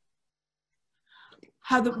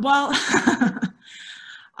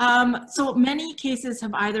 So many cases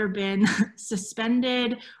have either been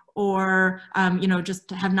suspended or,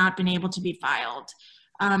 just have not been able to be filed.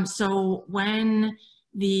 So when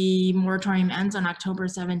the moratorium ends on October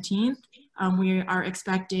 17th, we are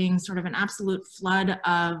expecting sort of an absolute flood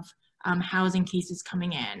of housing cases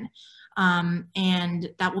coming in. And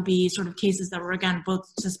that will be sort of cases that were, again,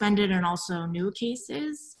 both suspended and also new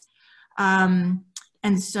cases. And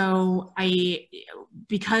so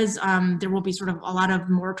because there will be sort of a lot of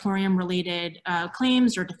moratorium related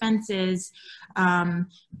claims or defenses,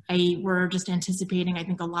 we're just anticipating, I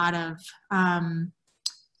think, a lot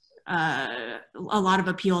of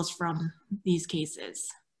appeals from these cases.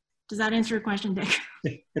 Does that answer your question, Dick?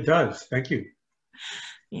 It does, thank you.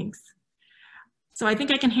 Thanks. So I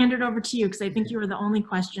think I can hand it over to you because I think you were the only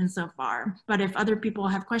question so far. But if other people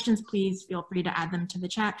have questions, please feel free to add them to the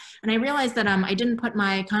chat. And I realized that I didn't put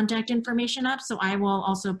my contact information up, so I will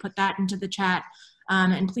also put that into the chat.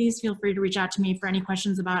 And please feel free to reach out to me for any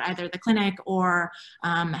questions about either the clinic or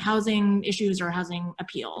housing issues or housing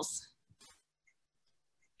appeals.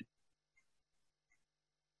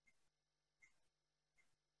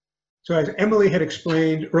 So as Emily had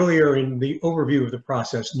explained earlier in the overview of the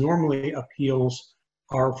process, normally appeals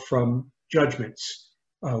are from judgments.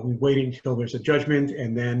 We wait until there's a judgment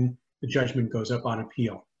and then the judgment goes up on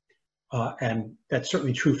appeal. And that's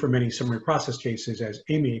certainly true for many summary process cases, as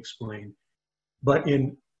Amy explained. But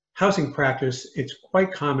in housing practice, it's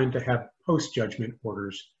quite common to have post-judgment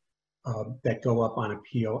orders that go up on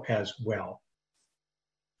appeal as well.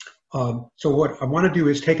 So what I want to do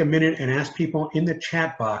is take a minute and ask people in the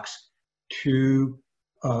chat box to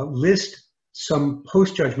list some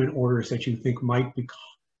post-judgment orders that you think might be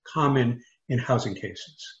common in housing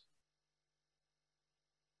cases.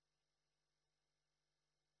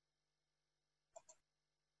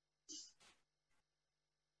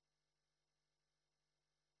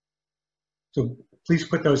 So please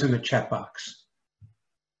put those in the chat box.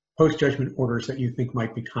 Post-judgment orders that you think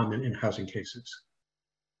might be common in housing cases.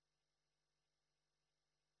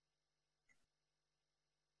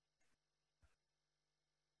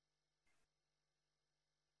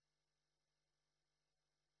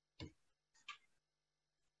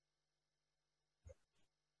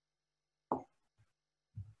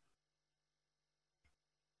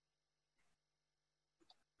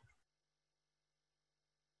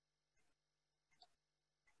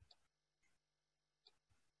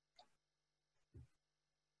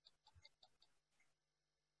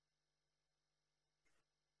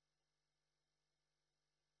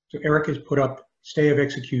 So Eric has put up stay of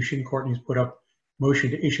execution. Courtney's put up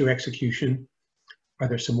motion to issue execution. Are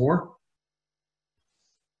there some more?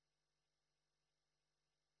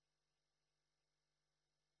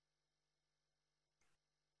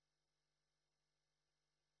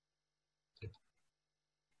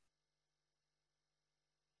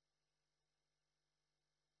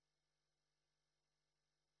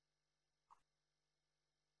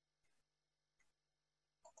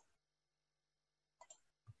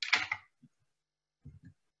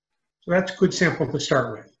 So that's a good sample to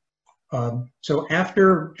start with. So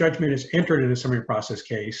after judgment is entered in a summary process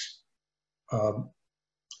case,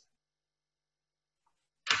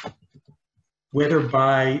 whether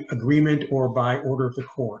by agreement or by order of the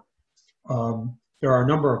court, there are a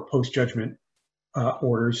number of post-judgment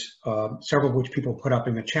orders, several of which people put up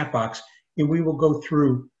in the chat box, and we will go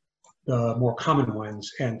through the more common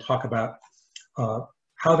ones and talk about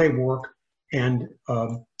how they work, and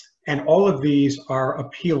all of these are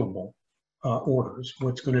appealable orders.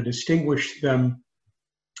 What's going to distinguish them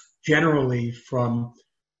generally from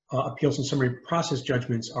appeals and summary process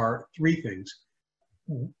judgments are three things.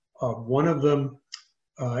 One of them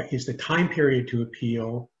is the time period to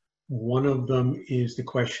appeal. One of them is the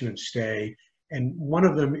question of stay. And one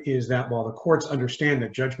of them is that while the courts understand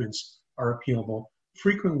that judgments are appealable,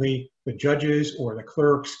 frequently the judges or the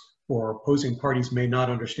clerks or opposing parties may not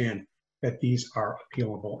understand that these are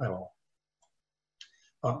appealable at all.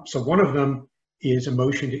 So one of them is a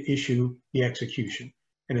motion to issue the execution.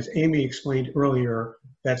 And as Amy explained earlier,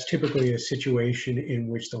 that's typically a situation in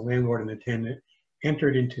which the landlord and the tenant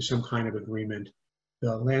entered into some kind of agreement.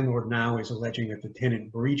 The landlord now is alleging that the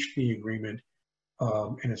tenant breached the agreement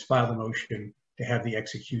and has filed a motion to have the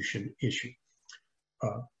execution issued.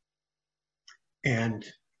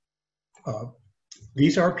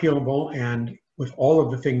 These are appealable, and with all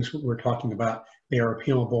of the things we're talking about, they are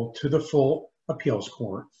appealable to the full appeals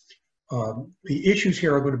court. The issues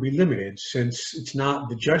here are going to be limited, since it's not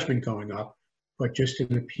the judgment going up, but just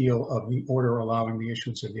an appeal of the order allowing the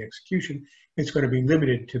issuance of the execution. It's going to be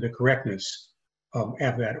limited to the correctness of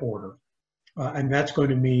that order. And that's going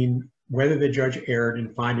to mean whether the judge erred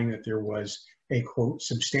in finding that there was a, quote,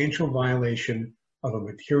 substantial violation of a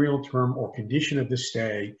material term or condition of the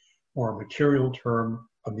stay, or a material term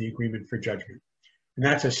of the agreement for judgment. And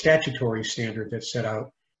that's a statutory standard that's set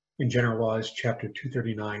out in General Laws, Chapter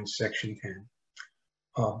 239, Section 10.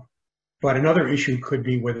 But another issue could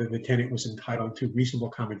be whether the tenant was entitled to reasonable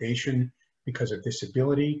accommodation because of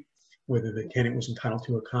disability, whether the tenant was entitled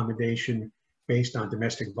to accommodation based on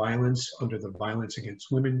domestic violence under the Violence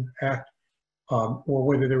Against Women Act, or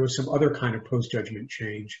whether there was some other kind of post-judgment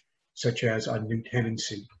change, such as a new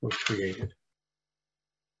tenancy was created.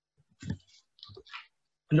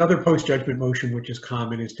 Another post-judgment motion which is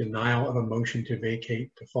common is denial of a motion to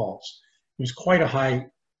vacate defaults. There's quite a high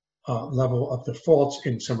level of defaults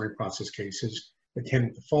in summary process cases. The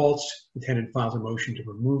tenant defaults, the tenant files a motion to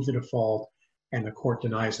remove the default, and the court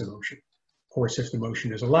denies the motion. Of course, if the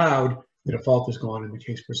motion is allowed, the default is gone and the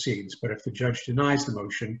case proceeds. But if the judge denies the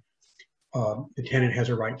motion, the tenant has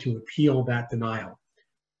a right to appeal that denial.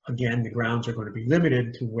 Again, the grounds are going to be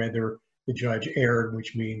limited to whether the judge erred,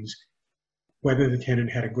 which means whether the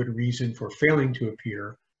tenant had a good reason for failing to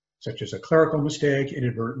appear, such as a clerical mistake,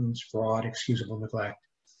 inadvertence, fraud, excusable neglect,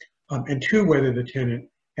 and two, whether the tenant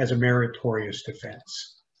has a meritorious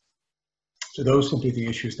defense. So those will be the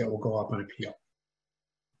issues that will go up on appeal.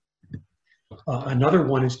 Another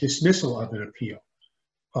one is dismissal of an appeal.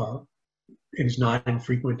 It is not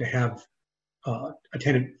infrequent to have a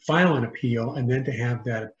tenant file an appeal and then to have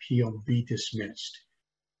that appeal be dismissed.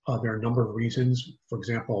 There are a number of reasons. For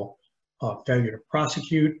example, failure to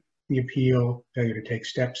prosecute the appeal, failure to take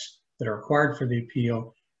steps that are required for the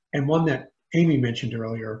appeal, and one that Amy mentioned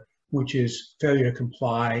earlier, which is failure to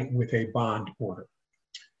comply with a bond order.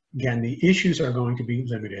 Again, the issues are going to be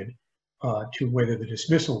limited to whether the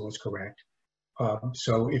dismissal was correct.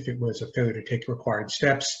 So if it was a failure to take required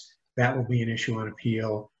steps, that will be an issue on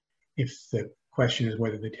appeal. If the question is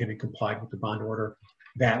whether the tenant complied with the bond order,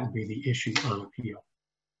 that would be the issue on appeal.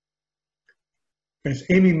 As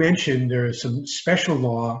Amy mentioned, there is some special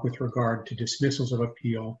law with regard to dismissals of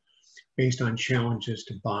appeal based on challenges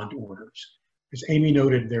to bond orders. As Amy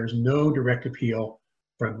noted, there's no direct appeal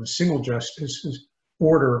from the single justice's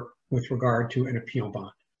order with regard to an appeal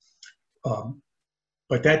bond.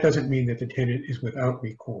 But that doesn't mean that the tenant is without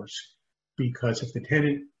recourse, because if the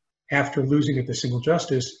tenant, after losing at the single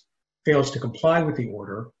justice, fails to comply with the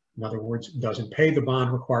order, in other words, doesn't pay the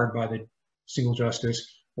bond required by the single justice,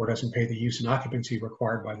 or doesn't pay the use and occupancy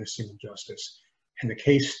required by the single justice, and the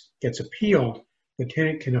case gets appealed, the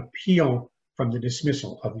tenant can appeal from the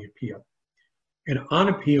dismissal of the appeal. And on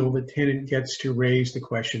appeal, the tenant gets to raise the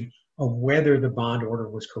question of whether the bond order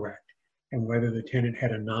was correct and whether the tenant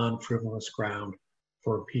had a non-frivolous ground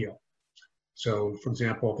for appeal. So, for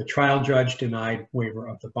example, the trial judge denied waiver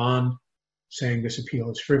of the bond, saying this appeal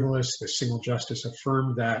is frivolous. The single justice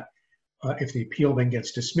affirmed that if the appeal then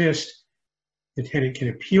gets dismissed, the tenant can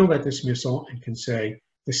appeal that dismissal and can say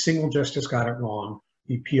the single justice got it wrong,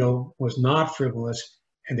 the appeal was not frivolous,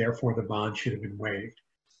 and therefore the bond should have been waived.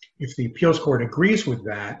 If the appeals court agrees with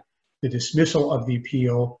that, the dismissal of the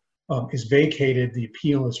appeal is vacated, the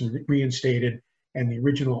appeal is reinstated, and the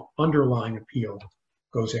original underlying appeal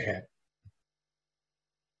goes ahead.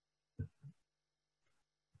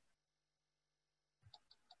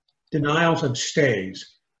 Denials of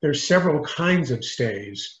stays. There's several kinds of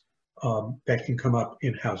stays that can come up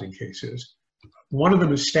in housing cases. One of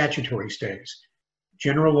them is statutory stays.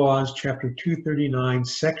 General Laws, Chapter 239,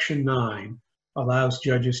 Section 9, allows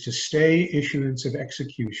judges to stay issuance of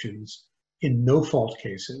executions in no-fault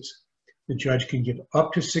cases. The judge can give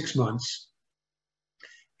up to 6 months,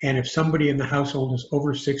 and if somebody in the household is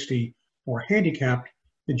over 60 or handicapped,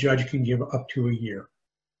 the judge can give up to a year.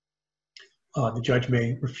 The judge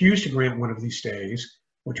may refuse to grant one of these stays,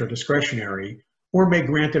 which are discretionary, or may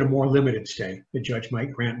grant it a more limited stay. The judge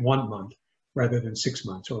might grant 1 month rather than 6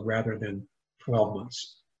 months, or rather than 12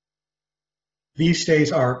 months. These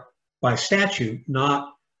stays are by statute,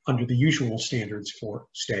 not under the usual standards for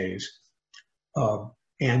stays.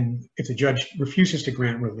 And if the judge refuses to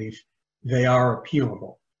grant relief, they are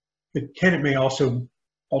appealable. The tenant may also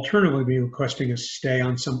alternatively be requesting a stay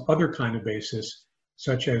on some other kind of basis,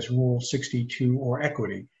 such as Rule 62 or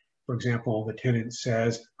equity. For example, the tenant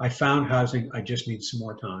says, I found housing, I just need some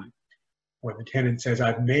more time. Or the tenant says,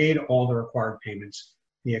 I've made all the required payments,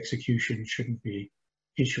 the execution shouldn't be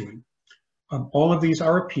issuing. All of these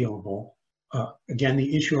are appealable. Again,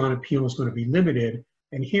 the issue on appeal is going to be limited,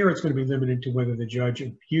 and here it's going to be limited to whether the judge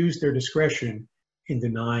abused their discretion in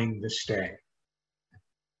denying the stay.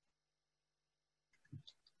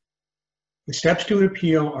 The steps to an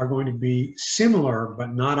appeal are going to be similar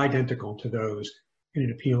but not identical to those in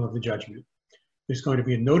an appeal of the judgment. There's going to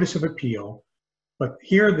be a notice of appeal, but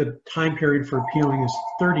here the time period for appealing is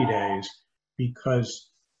 30 days because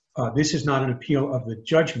this is not an appeal of the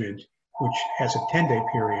judgment, which has a 10-day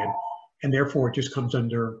period, and therefore it just comes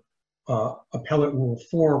under Appellate Rule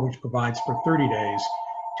 4, which provides for 30 days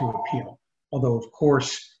to appeal. Although, of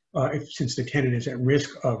course, since the tenant is at risk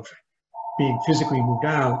of being physically moved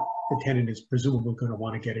out, the tenant is presumably going to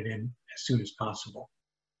want to get it in as soon as possible.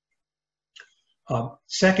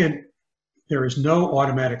 Second, there is no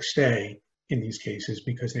automatic stay in these cases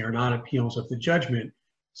because they are not appeals of the judgment,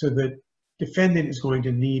 so the defendant is going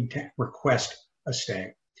to need to request a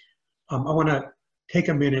stay. I want to take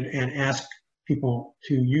a minute and ask people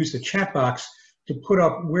to use the chat box to put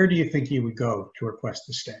up where do you think you would go to request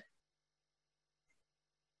the stay.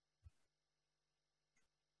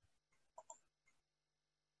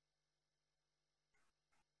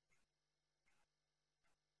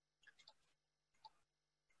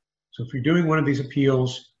 So if you're doing one of these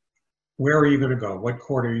appeals, where are you going to go? What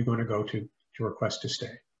court are you going to go to request a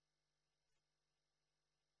stay?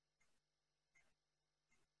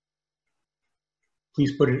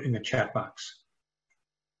 Please put it in the chat box.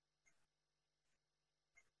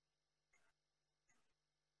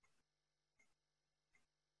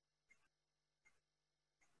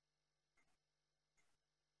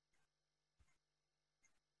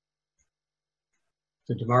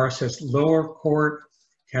 So Damara says lower court.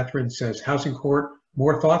 Catherine says housing court.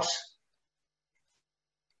 More thoughts?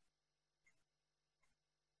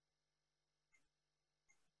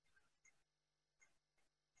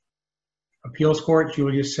 Appeals court,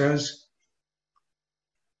 Julia says.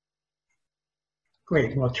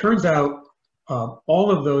 Great. Well, it turns out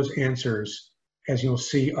all of those answers, as you'll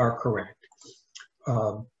see, are correct.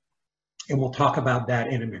 And we'll talk about that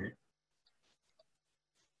in a minute.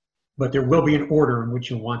 But there will be an order in which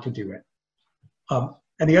you'll want to do it.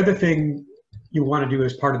 And the other thing you want to do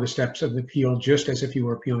as part of the steps of the appeal, just as if you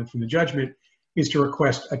were appealing from the judgment, is to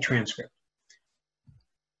request a transcript.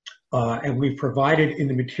 And we've provided in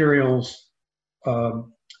the materials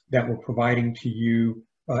that we're providing to you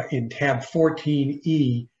in tab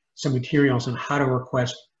 14E some materials on how to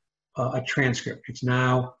request a transcript. It's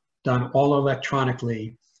now done all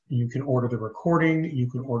electronically. You can order the recording, you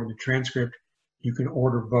can order the transcript, you can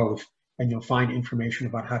order both, and you'll find information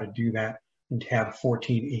about how to do that in tab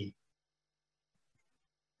 14E.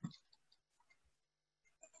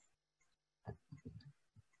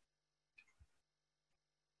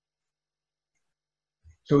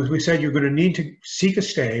 So as we said, you're going to need to seek a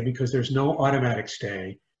stay because there's no automatic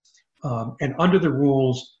stay. And under the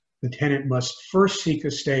rules, the tenant must first seek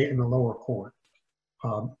a stay in the lower court,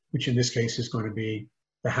 which in this case is going to be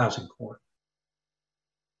the housing court.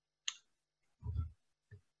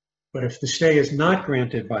 But if the stay is not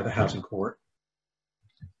granted by the housing court,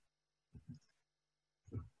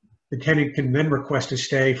 the tenant can then request a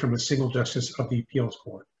stay from a single justice of the appeals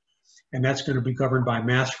court. And that's going to be governed by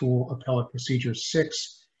Mass Rule Appellate Procedure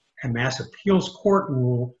 6 and Mass Appeals Court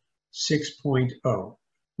Rule 6.0.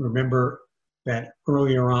 Remember that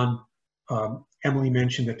earlier on, Emily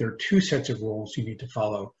mentioned that there are two sets of rules you need to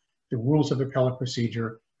follow: the rules of appellate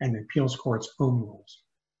procedure and the appeals court's own rules.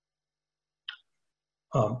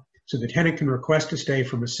 So the tenant can request a stay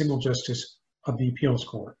from a single justice of the appeals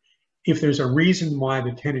court. If there's a reason why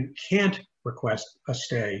the tenant can't request a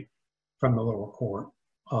stay from the lower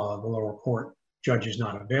court judge is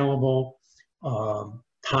not available,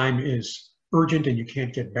 time is urgent and you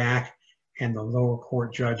can't get back, and the lower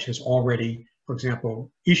court judge has already, for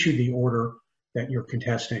example, issued the order that you're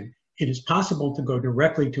contesting, it is possible to go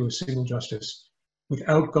directly to a single justice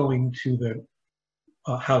without going to the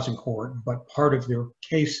housing court, but part of their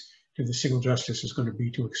case to the single justice is going to be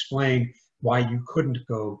to explain why you couldn't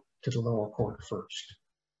go to the lower court first.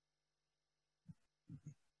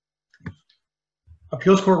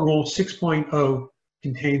 Appeals Court Rule 6.0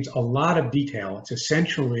 contains a lot of detail. It's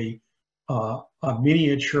essentially a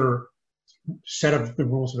miniature set of the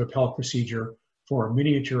rules of appellate procedure for a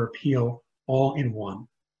miniature appeal all in one.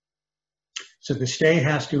 So the stay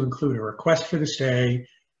has to include a request for the stay,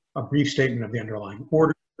 a brief statement of the underlying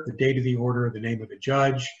order, the date of the order, the name of the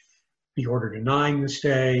judge, the order denying the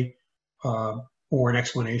stay, or an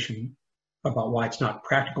explanation about why it's not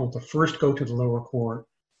practical to first go to the lower court,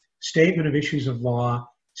 statement of issues of law,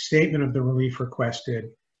 statement of the relief requested,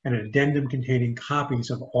 and an addendum containing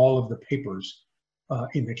copies of all of the papers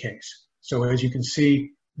in the case. So as you can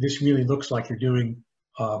see, this really looks like you're doing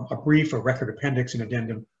a brief, a record appendix, and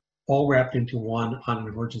addendum all wrapped into one on an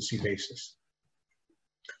emergency basis.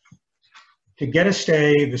 To get a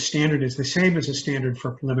stay, the standard is the same as a standard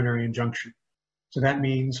for preliminary injunction. So that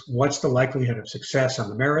means what's the likelihood of success on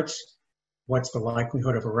the merits? What's the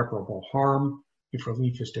likelihood of irreparable harm if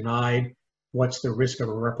relief is denied? What's the risk of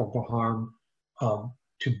irreparable harm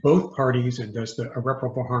to both parties, and does the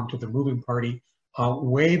irreparable harm to the moving party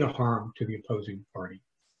outweigh the harm to the opposing party?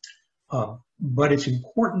 But it's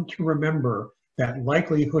important to remember that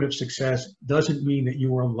likelihood of success doesn't mean that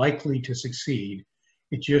you are likely to succeed.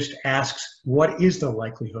 It just asks, what is the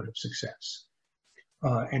likelihood of success?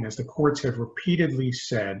 And as the courts have repeatedly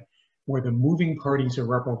said, where the moving party's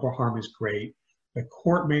irreparable harm is great, the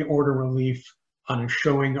court may order relief on a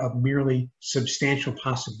showing of merely substantial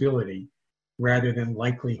possibility rather than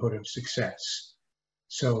likelihood of success.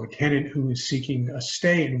 So a tenant who is seeking a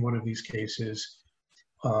stay in one of these cases,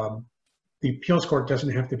 the appeals court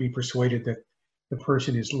doesn't have to be persuaded that the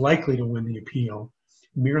person is likely to win the appeal,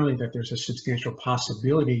 merely that there's a substantial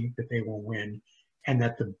possibility that they will win, and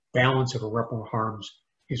that the balance of irreparable harms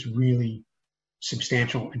is really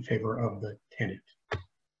substantial in favor of the tenant.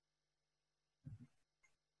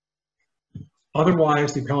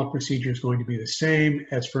 Otherwise, the appellate procedure is going to be the same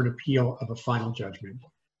as for an appeal of a final judgment.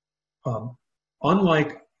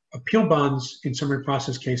 Unlike appeal bonds in summary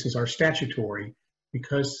process cases are statutory,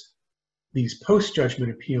 because these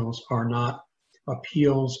post-judgment appeals are not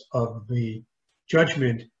appeals of the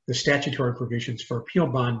judgment, the statutory provisions for appeal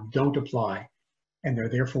bond don't apply, and there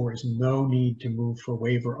therefore is no need to move for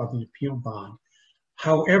waiver of the appeal bond.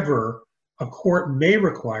 However, a court may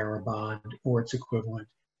require a bond or its equivalent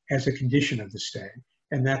as a condition of the stay,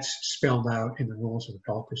 and that's spelled out in the rules of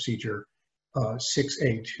appellate procedure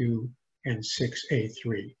 6A2 and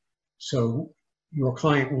 6A3. So your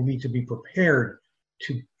client will need to be prepared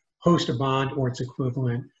to post a bond or its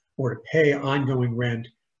equivalent, or to pay ongoing rent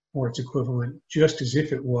or its equivalent, just as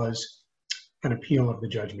if it was an appeal of the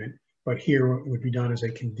judgment. But here it would be done as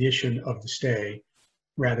a condition of the stay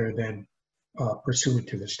rather than pursuant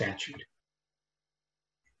to the statute.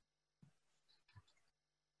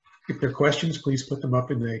 If there are questions, please put them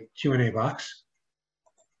up in the Q&A box.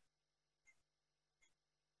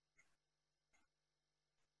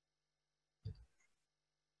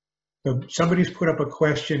 So somebody's put up a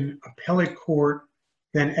question, appellate court,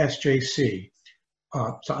 then SJC.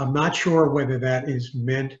 So I'm not sure whether that is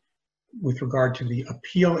meant with regard to the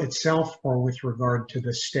appeal itself or with regard to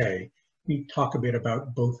the stay. We talk a bit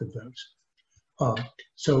about both of those.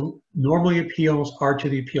 So normally appeals are to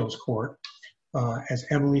the appeals court. As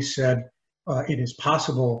Emily said, it is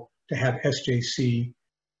possible to have SJC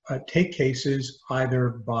take cases either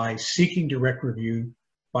by seeking direct review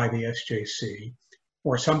by the SJC,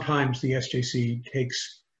 or sometimes the SJC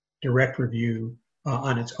takes direct review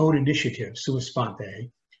on its own initiative, sua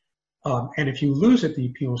sponte. And if you lose at the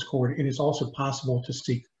appeals court, it is also possible to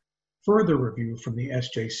seek further review from the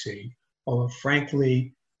SJC, although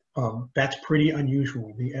frankly, that's pretty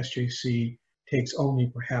unusual. The SJC takes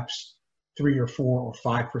only perhaps 3 or 4 or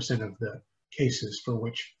 5% of the cases for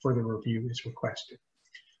which further review is requested.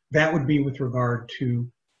 That would be with regard to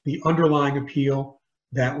the underlying appeal.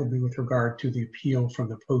 That would be with regard to the appeal from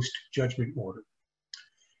the post-judgment order.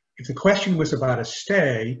 If the question was about a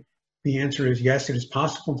stay, the answer is yes, it is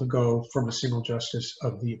possible to go from a single justice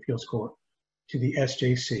of the appeals court to the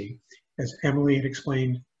SJC. As Emily had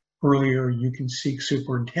explained earlier, you can seek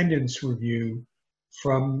superintendent's review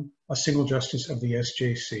from a single justice of the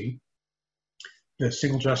SJC. The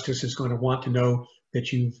single justice is going to want to know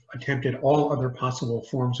that you've attempted all other possible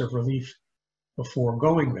forms of relief before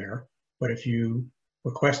going there. But if you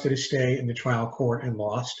requested a stay in the trial court and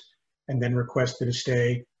lost, and then requested a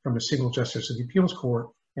stay from a single justice of the appeals court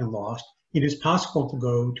and lost, it is possible to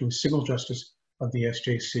go to a single justice of the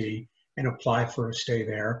SJC and apply for a stay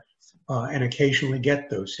there, and occasionally get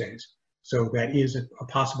those stays. So that is a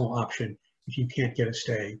possible option if you can't get a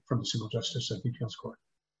stay from a single justice of the appeals court.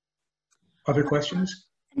 Other questions?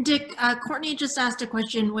 Dick, Courtney just asked a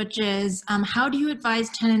question, which is, how do you advise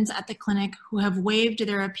tenants at the clinic who have waived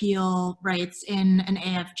their appeal rights in an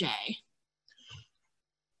AFJ?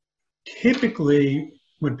 Typically,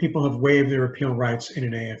 when people have waived their appeal rights in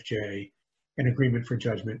an AFJ, an agreement for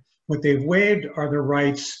judgment, what they've waived are the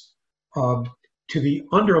rights to the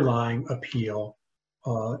underlying appeal,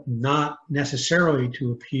 not necessarily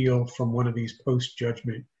to appeal from one of these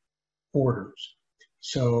post-judgment orders.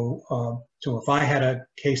 So if I had a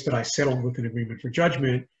case that I settled with an agreement for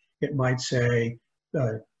judgment, it might say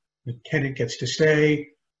the tenant gets to stay,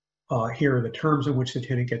 here are the terms in which the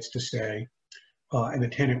tenant gets to stay, and the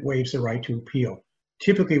tenant waives the right to appeal.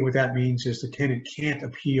 Typically what that means is the tenant can't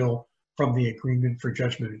appeal from the agreement for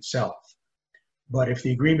judgment itself. But if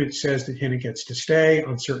the agreement says the tenant gets to stay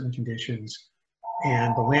on certain conditions,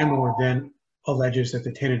 and the landlord then alleges that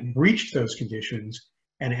the tenant breached those conditions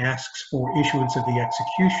and asks for issuance of the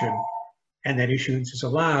execution, and that issuance is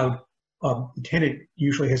allowed, the tenant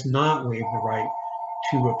usually has not waived the right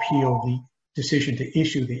to appeal the decision to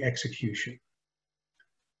issue the execution.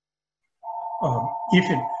 If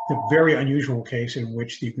in the very unusual case in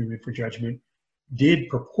which the agreement for judgment did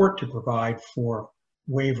purport to provide for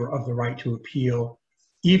waiver of the right to appeal,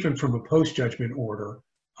 even from a post-judgment order,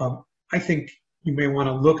 I think you may want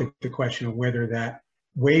to look at the question of whether that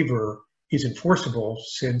waiver is enforceable,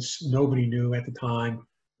 since nobody knew at the time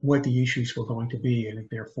what the issues were going to be, and it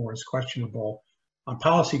therefore is questionable on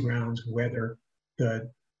policy grounds whether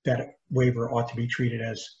that waiver ought to be treated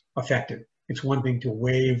as effective. It's one thing to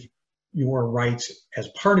waive your rights as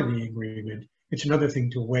part of the agreement. It's another thing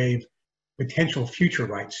to waive potential future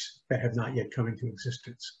rights that have not yet come into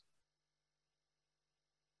existence.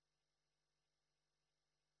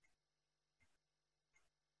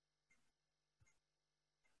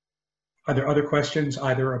 Are there other questions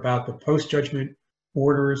either about the post-judgment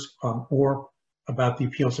orders or about the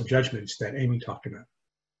appeals of judgments that Amy talked about?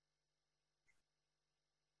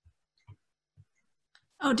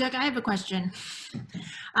 Oh, Doug, I have a question,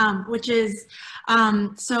 which is,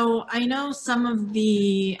 so I know some of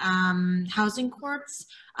the housing courts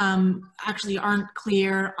actually aren't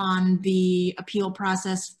clear on the appeal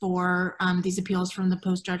process for these appeals from the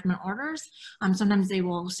post-judgment orders. Sometimes they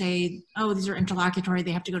will say, oh, these are interlocutory,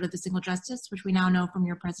 they have to go to the single justice, which we now know from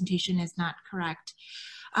your presentation is not correct.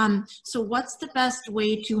 So what's the best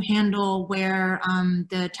way to handle where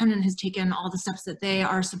the tenant has taken all the steps that they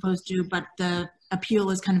are supposed to, but the appeal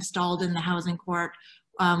is kind of stalled in the housing court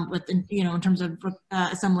with, you know, in terms of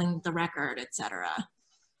assembling the record, et cetera?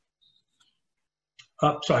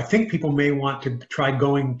 So I think people may want to try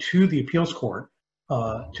going to the appeals court,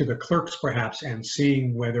 to the clerks perhaps, and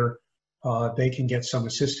seeing whether they can get some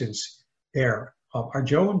assistance there. Are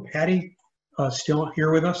Joe and Patty still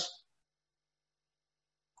here with us?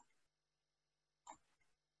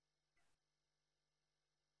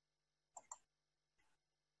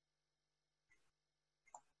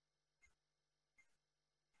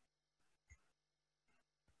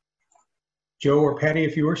 Joe or Patty,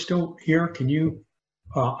 if you are still here, can you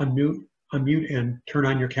unmute and turn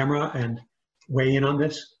on your camera and weigh in on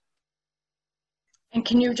this? And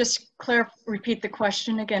can you just repeat the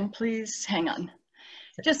question again, please? Hang on.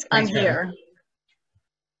 Just, Thanks, I'm here. Patty.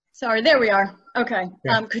 Sorry, there we are. Okay.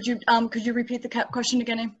 Yeah. Could you repeat the question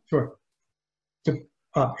again, Amy? Sure. So,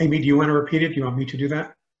 Amy, do you want to repeat it? Do you want me to do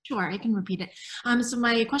that? Sure, I can repeat it. So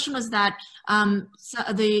my question was that some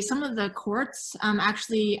of the courts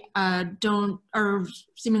actually are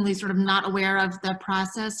seemingly sort of not aware of the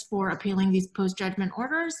process for appealing these post-judgment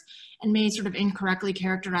orders, and may sort of incorrectly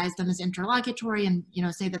characterize them as interlocutory and, you know,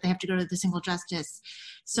 say that they have to go to the single justice.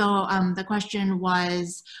 So the question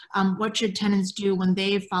was, what should tenants do when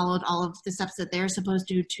they've followed all of the steps that they're supposed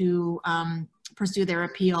to pursue their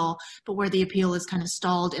appeal, but where the appeal is kind of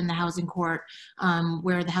stalled in the housing court,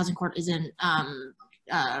 where the housing court isn't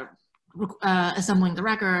assembling the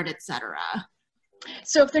record, et cetera?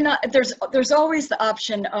 So if they're not, there's always the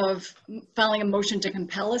option of filing a motion to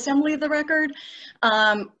compel assembly of the record.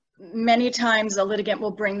 Many times a litigant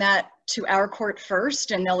will bring that to our court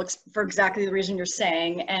first, and they'll, for exactly the reason you're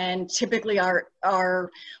saying. And typically what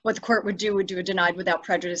the court would do a denied without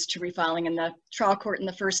prejudice to refiling in the trial court in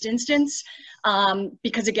the first instance.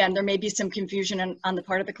 Because again, there may be some confusion on the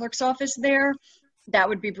part of the clerk's office there. That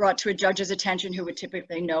would be brought to a judge's attention, who would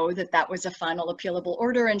typically know that that was a final appealable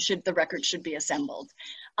order and the record should be assembled.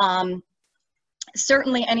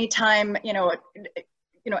 Certainly anytime,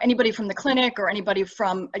 anybody from the clinic or anybody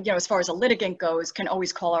from, as far as a litigant goes, can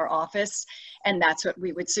always call our office. And that's what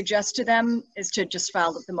we would suggest to them, is to just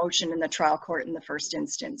file the motion in the trial court in the first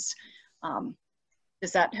instance.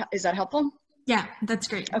 Is that helpful? Yeah, that's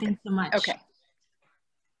great. Okay. Thanks so much. Okay.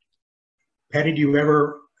 Patty,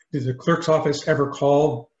 does the clerk's office ever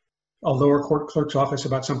call a lower court clerk's office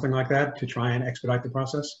about something like that to try and expedite the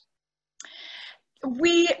process?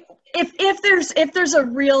 If there's a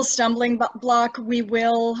real stumbling block, we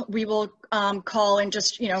will call and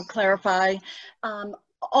just clarify.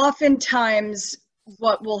 Oftentimes,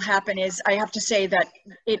 what will happen is, I have to say that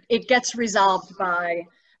it gets resolved by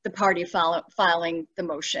the party filing the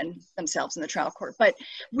motion themselves in the trial court. But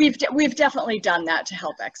we've definitely done that to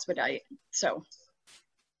help expedite. So.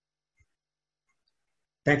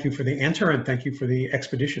 Thank you for the answer, and thank you for the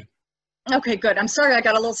expedition. Okay, good. I'm sorry I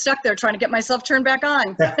got a little stuck there trying to get myself turned back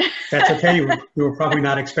on. That's okay. You were probably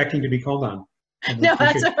not expecting to be called on. No,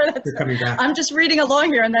 that's you're coming back. I'm just reading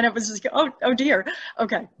along here, and then it was just, oh dear.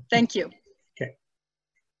 Okay, thank you. Okay.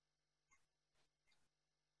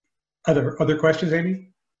 Other questions, Amy?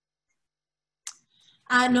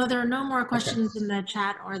 No, there are no more questions in the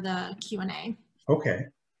chat or the Q&A. Okay.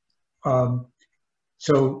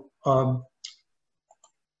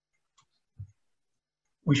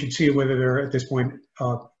 We should see whether there are, at this point,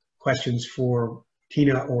 questions for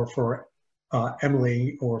Tina or for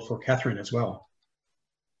Emily or for Catherine as well.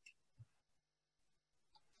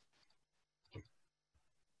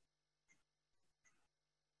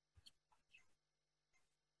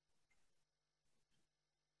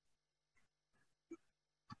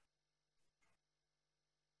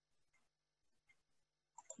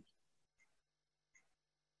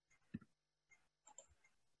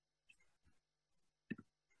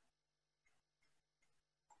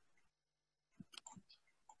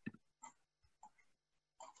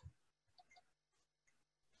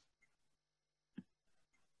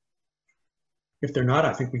 If they're not,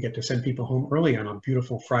 I think we get to send people home early on a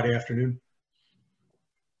beautiful Friday afternoon.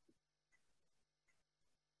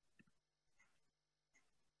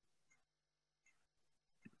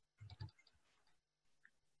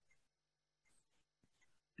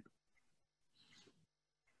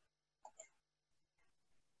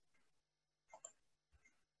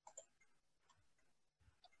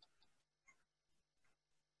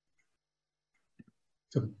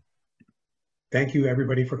 So thank you,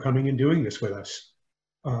 everybody, for coming and doing this with us.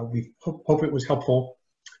 We hope it was helpful.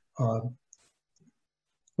 What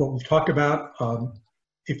we've talked about,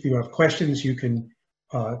 if you have questions, you can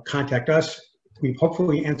contact us. We've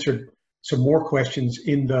hopefully answered some more questions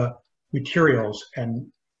in the materials,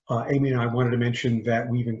 and Amy and I wanted to mention that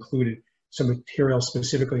we've included some materials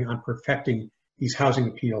specifically on perfecting these housing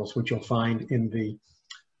appeals, which you'll find in the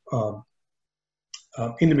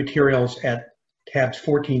materials at tabs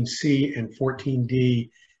 14C and 14D,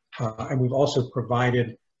 and we've also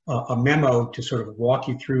provided a memo to sort of walk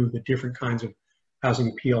you through the different kinds of housing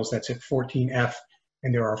appeals. That's at 14F,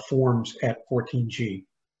 and there are forms at 14G.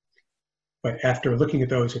 But after looking at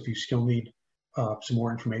those, if you still need some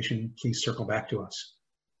more information, please circle back to us.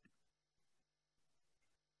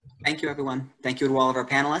 Thank you, everyone. Thank you to all of our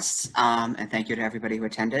panelists, and thank you to everybody who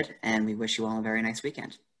attended, and we wish you all a very nice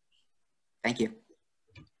weekend. Thank you.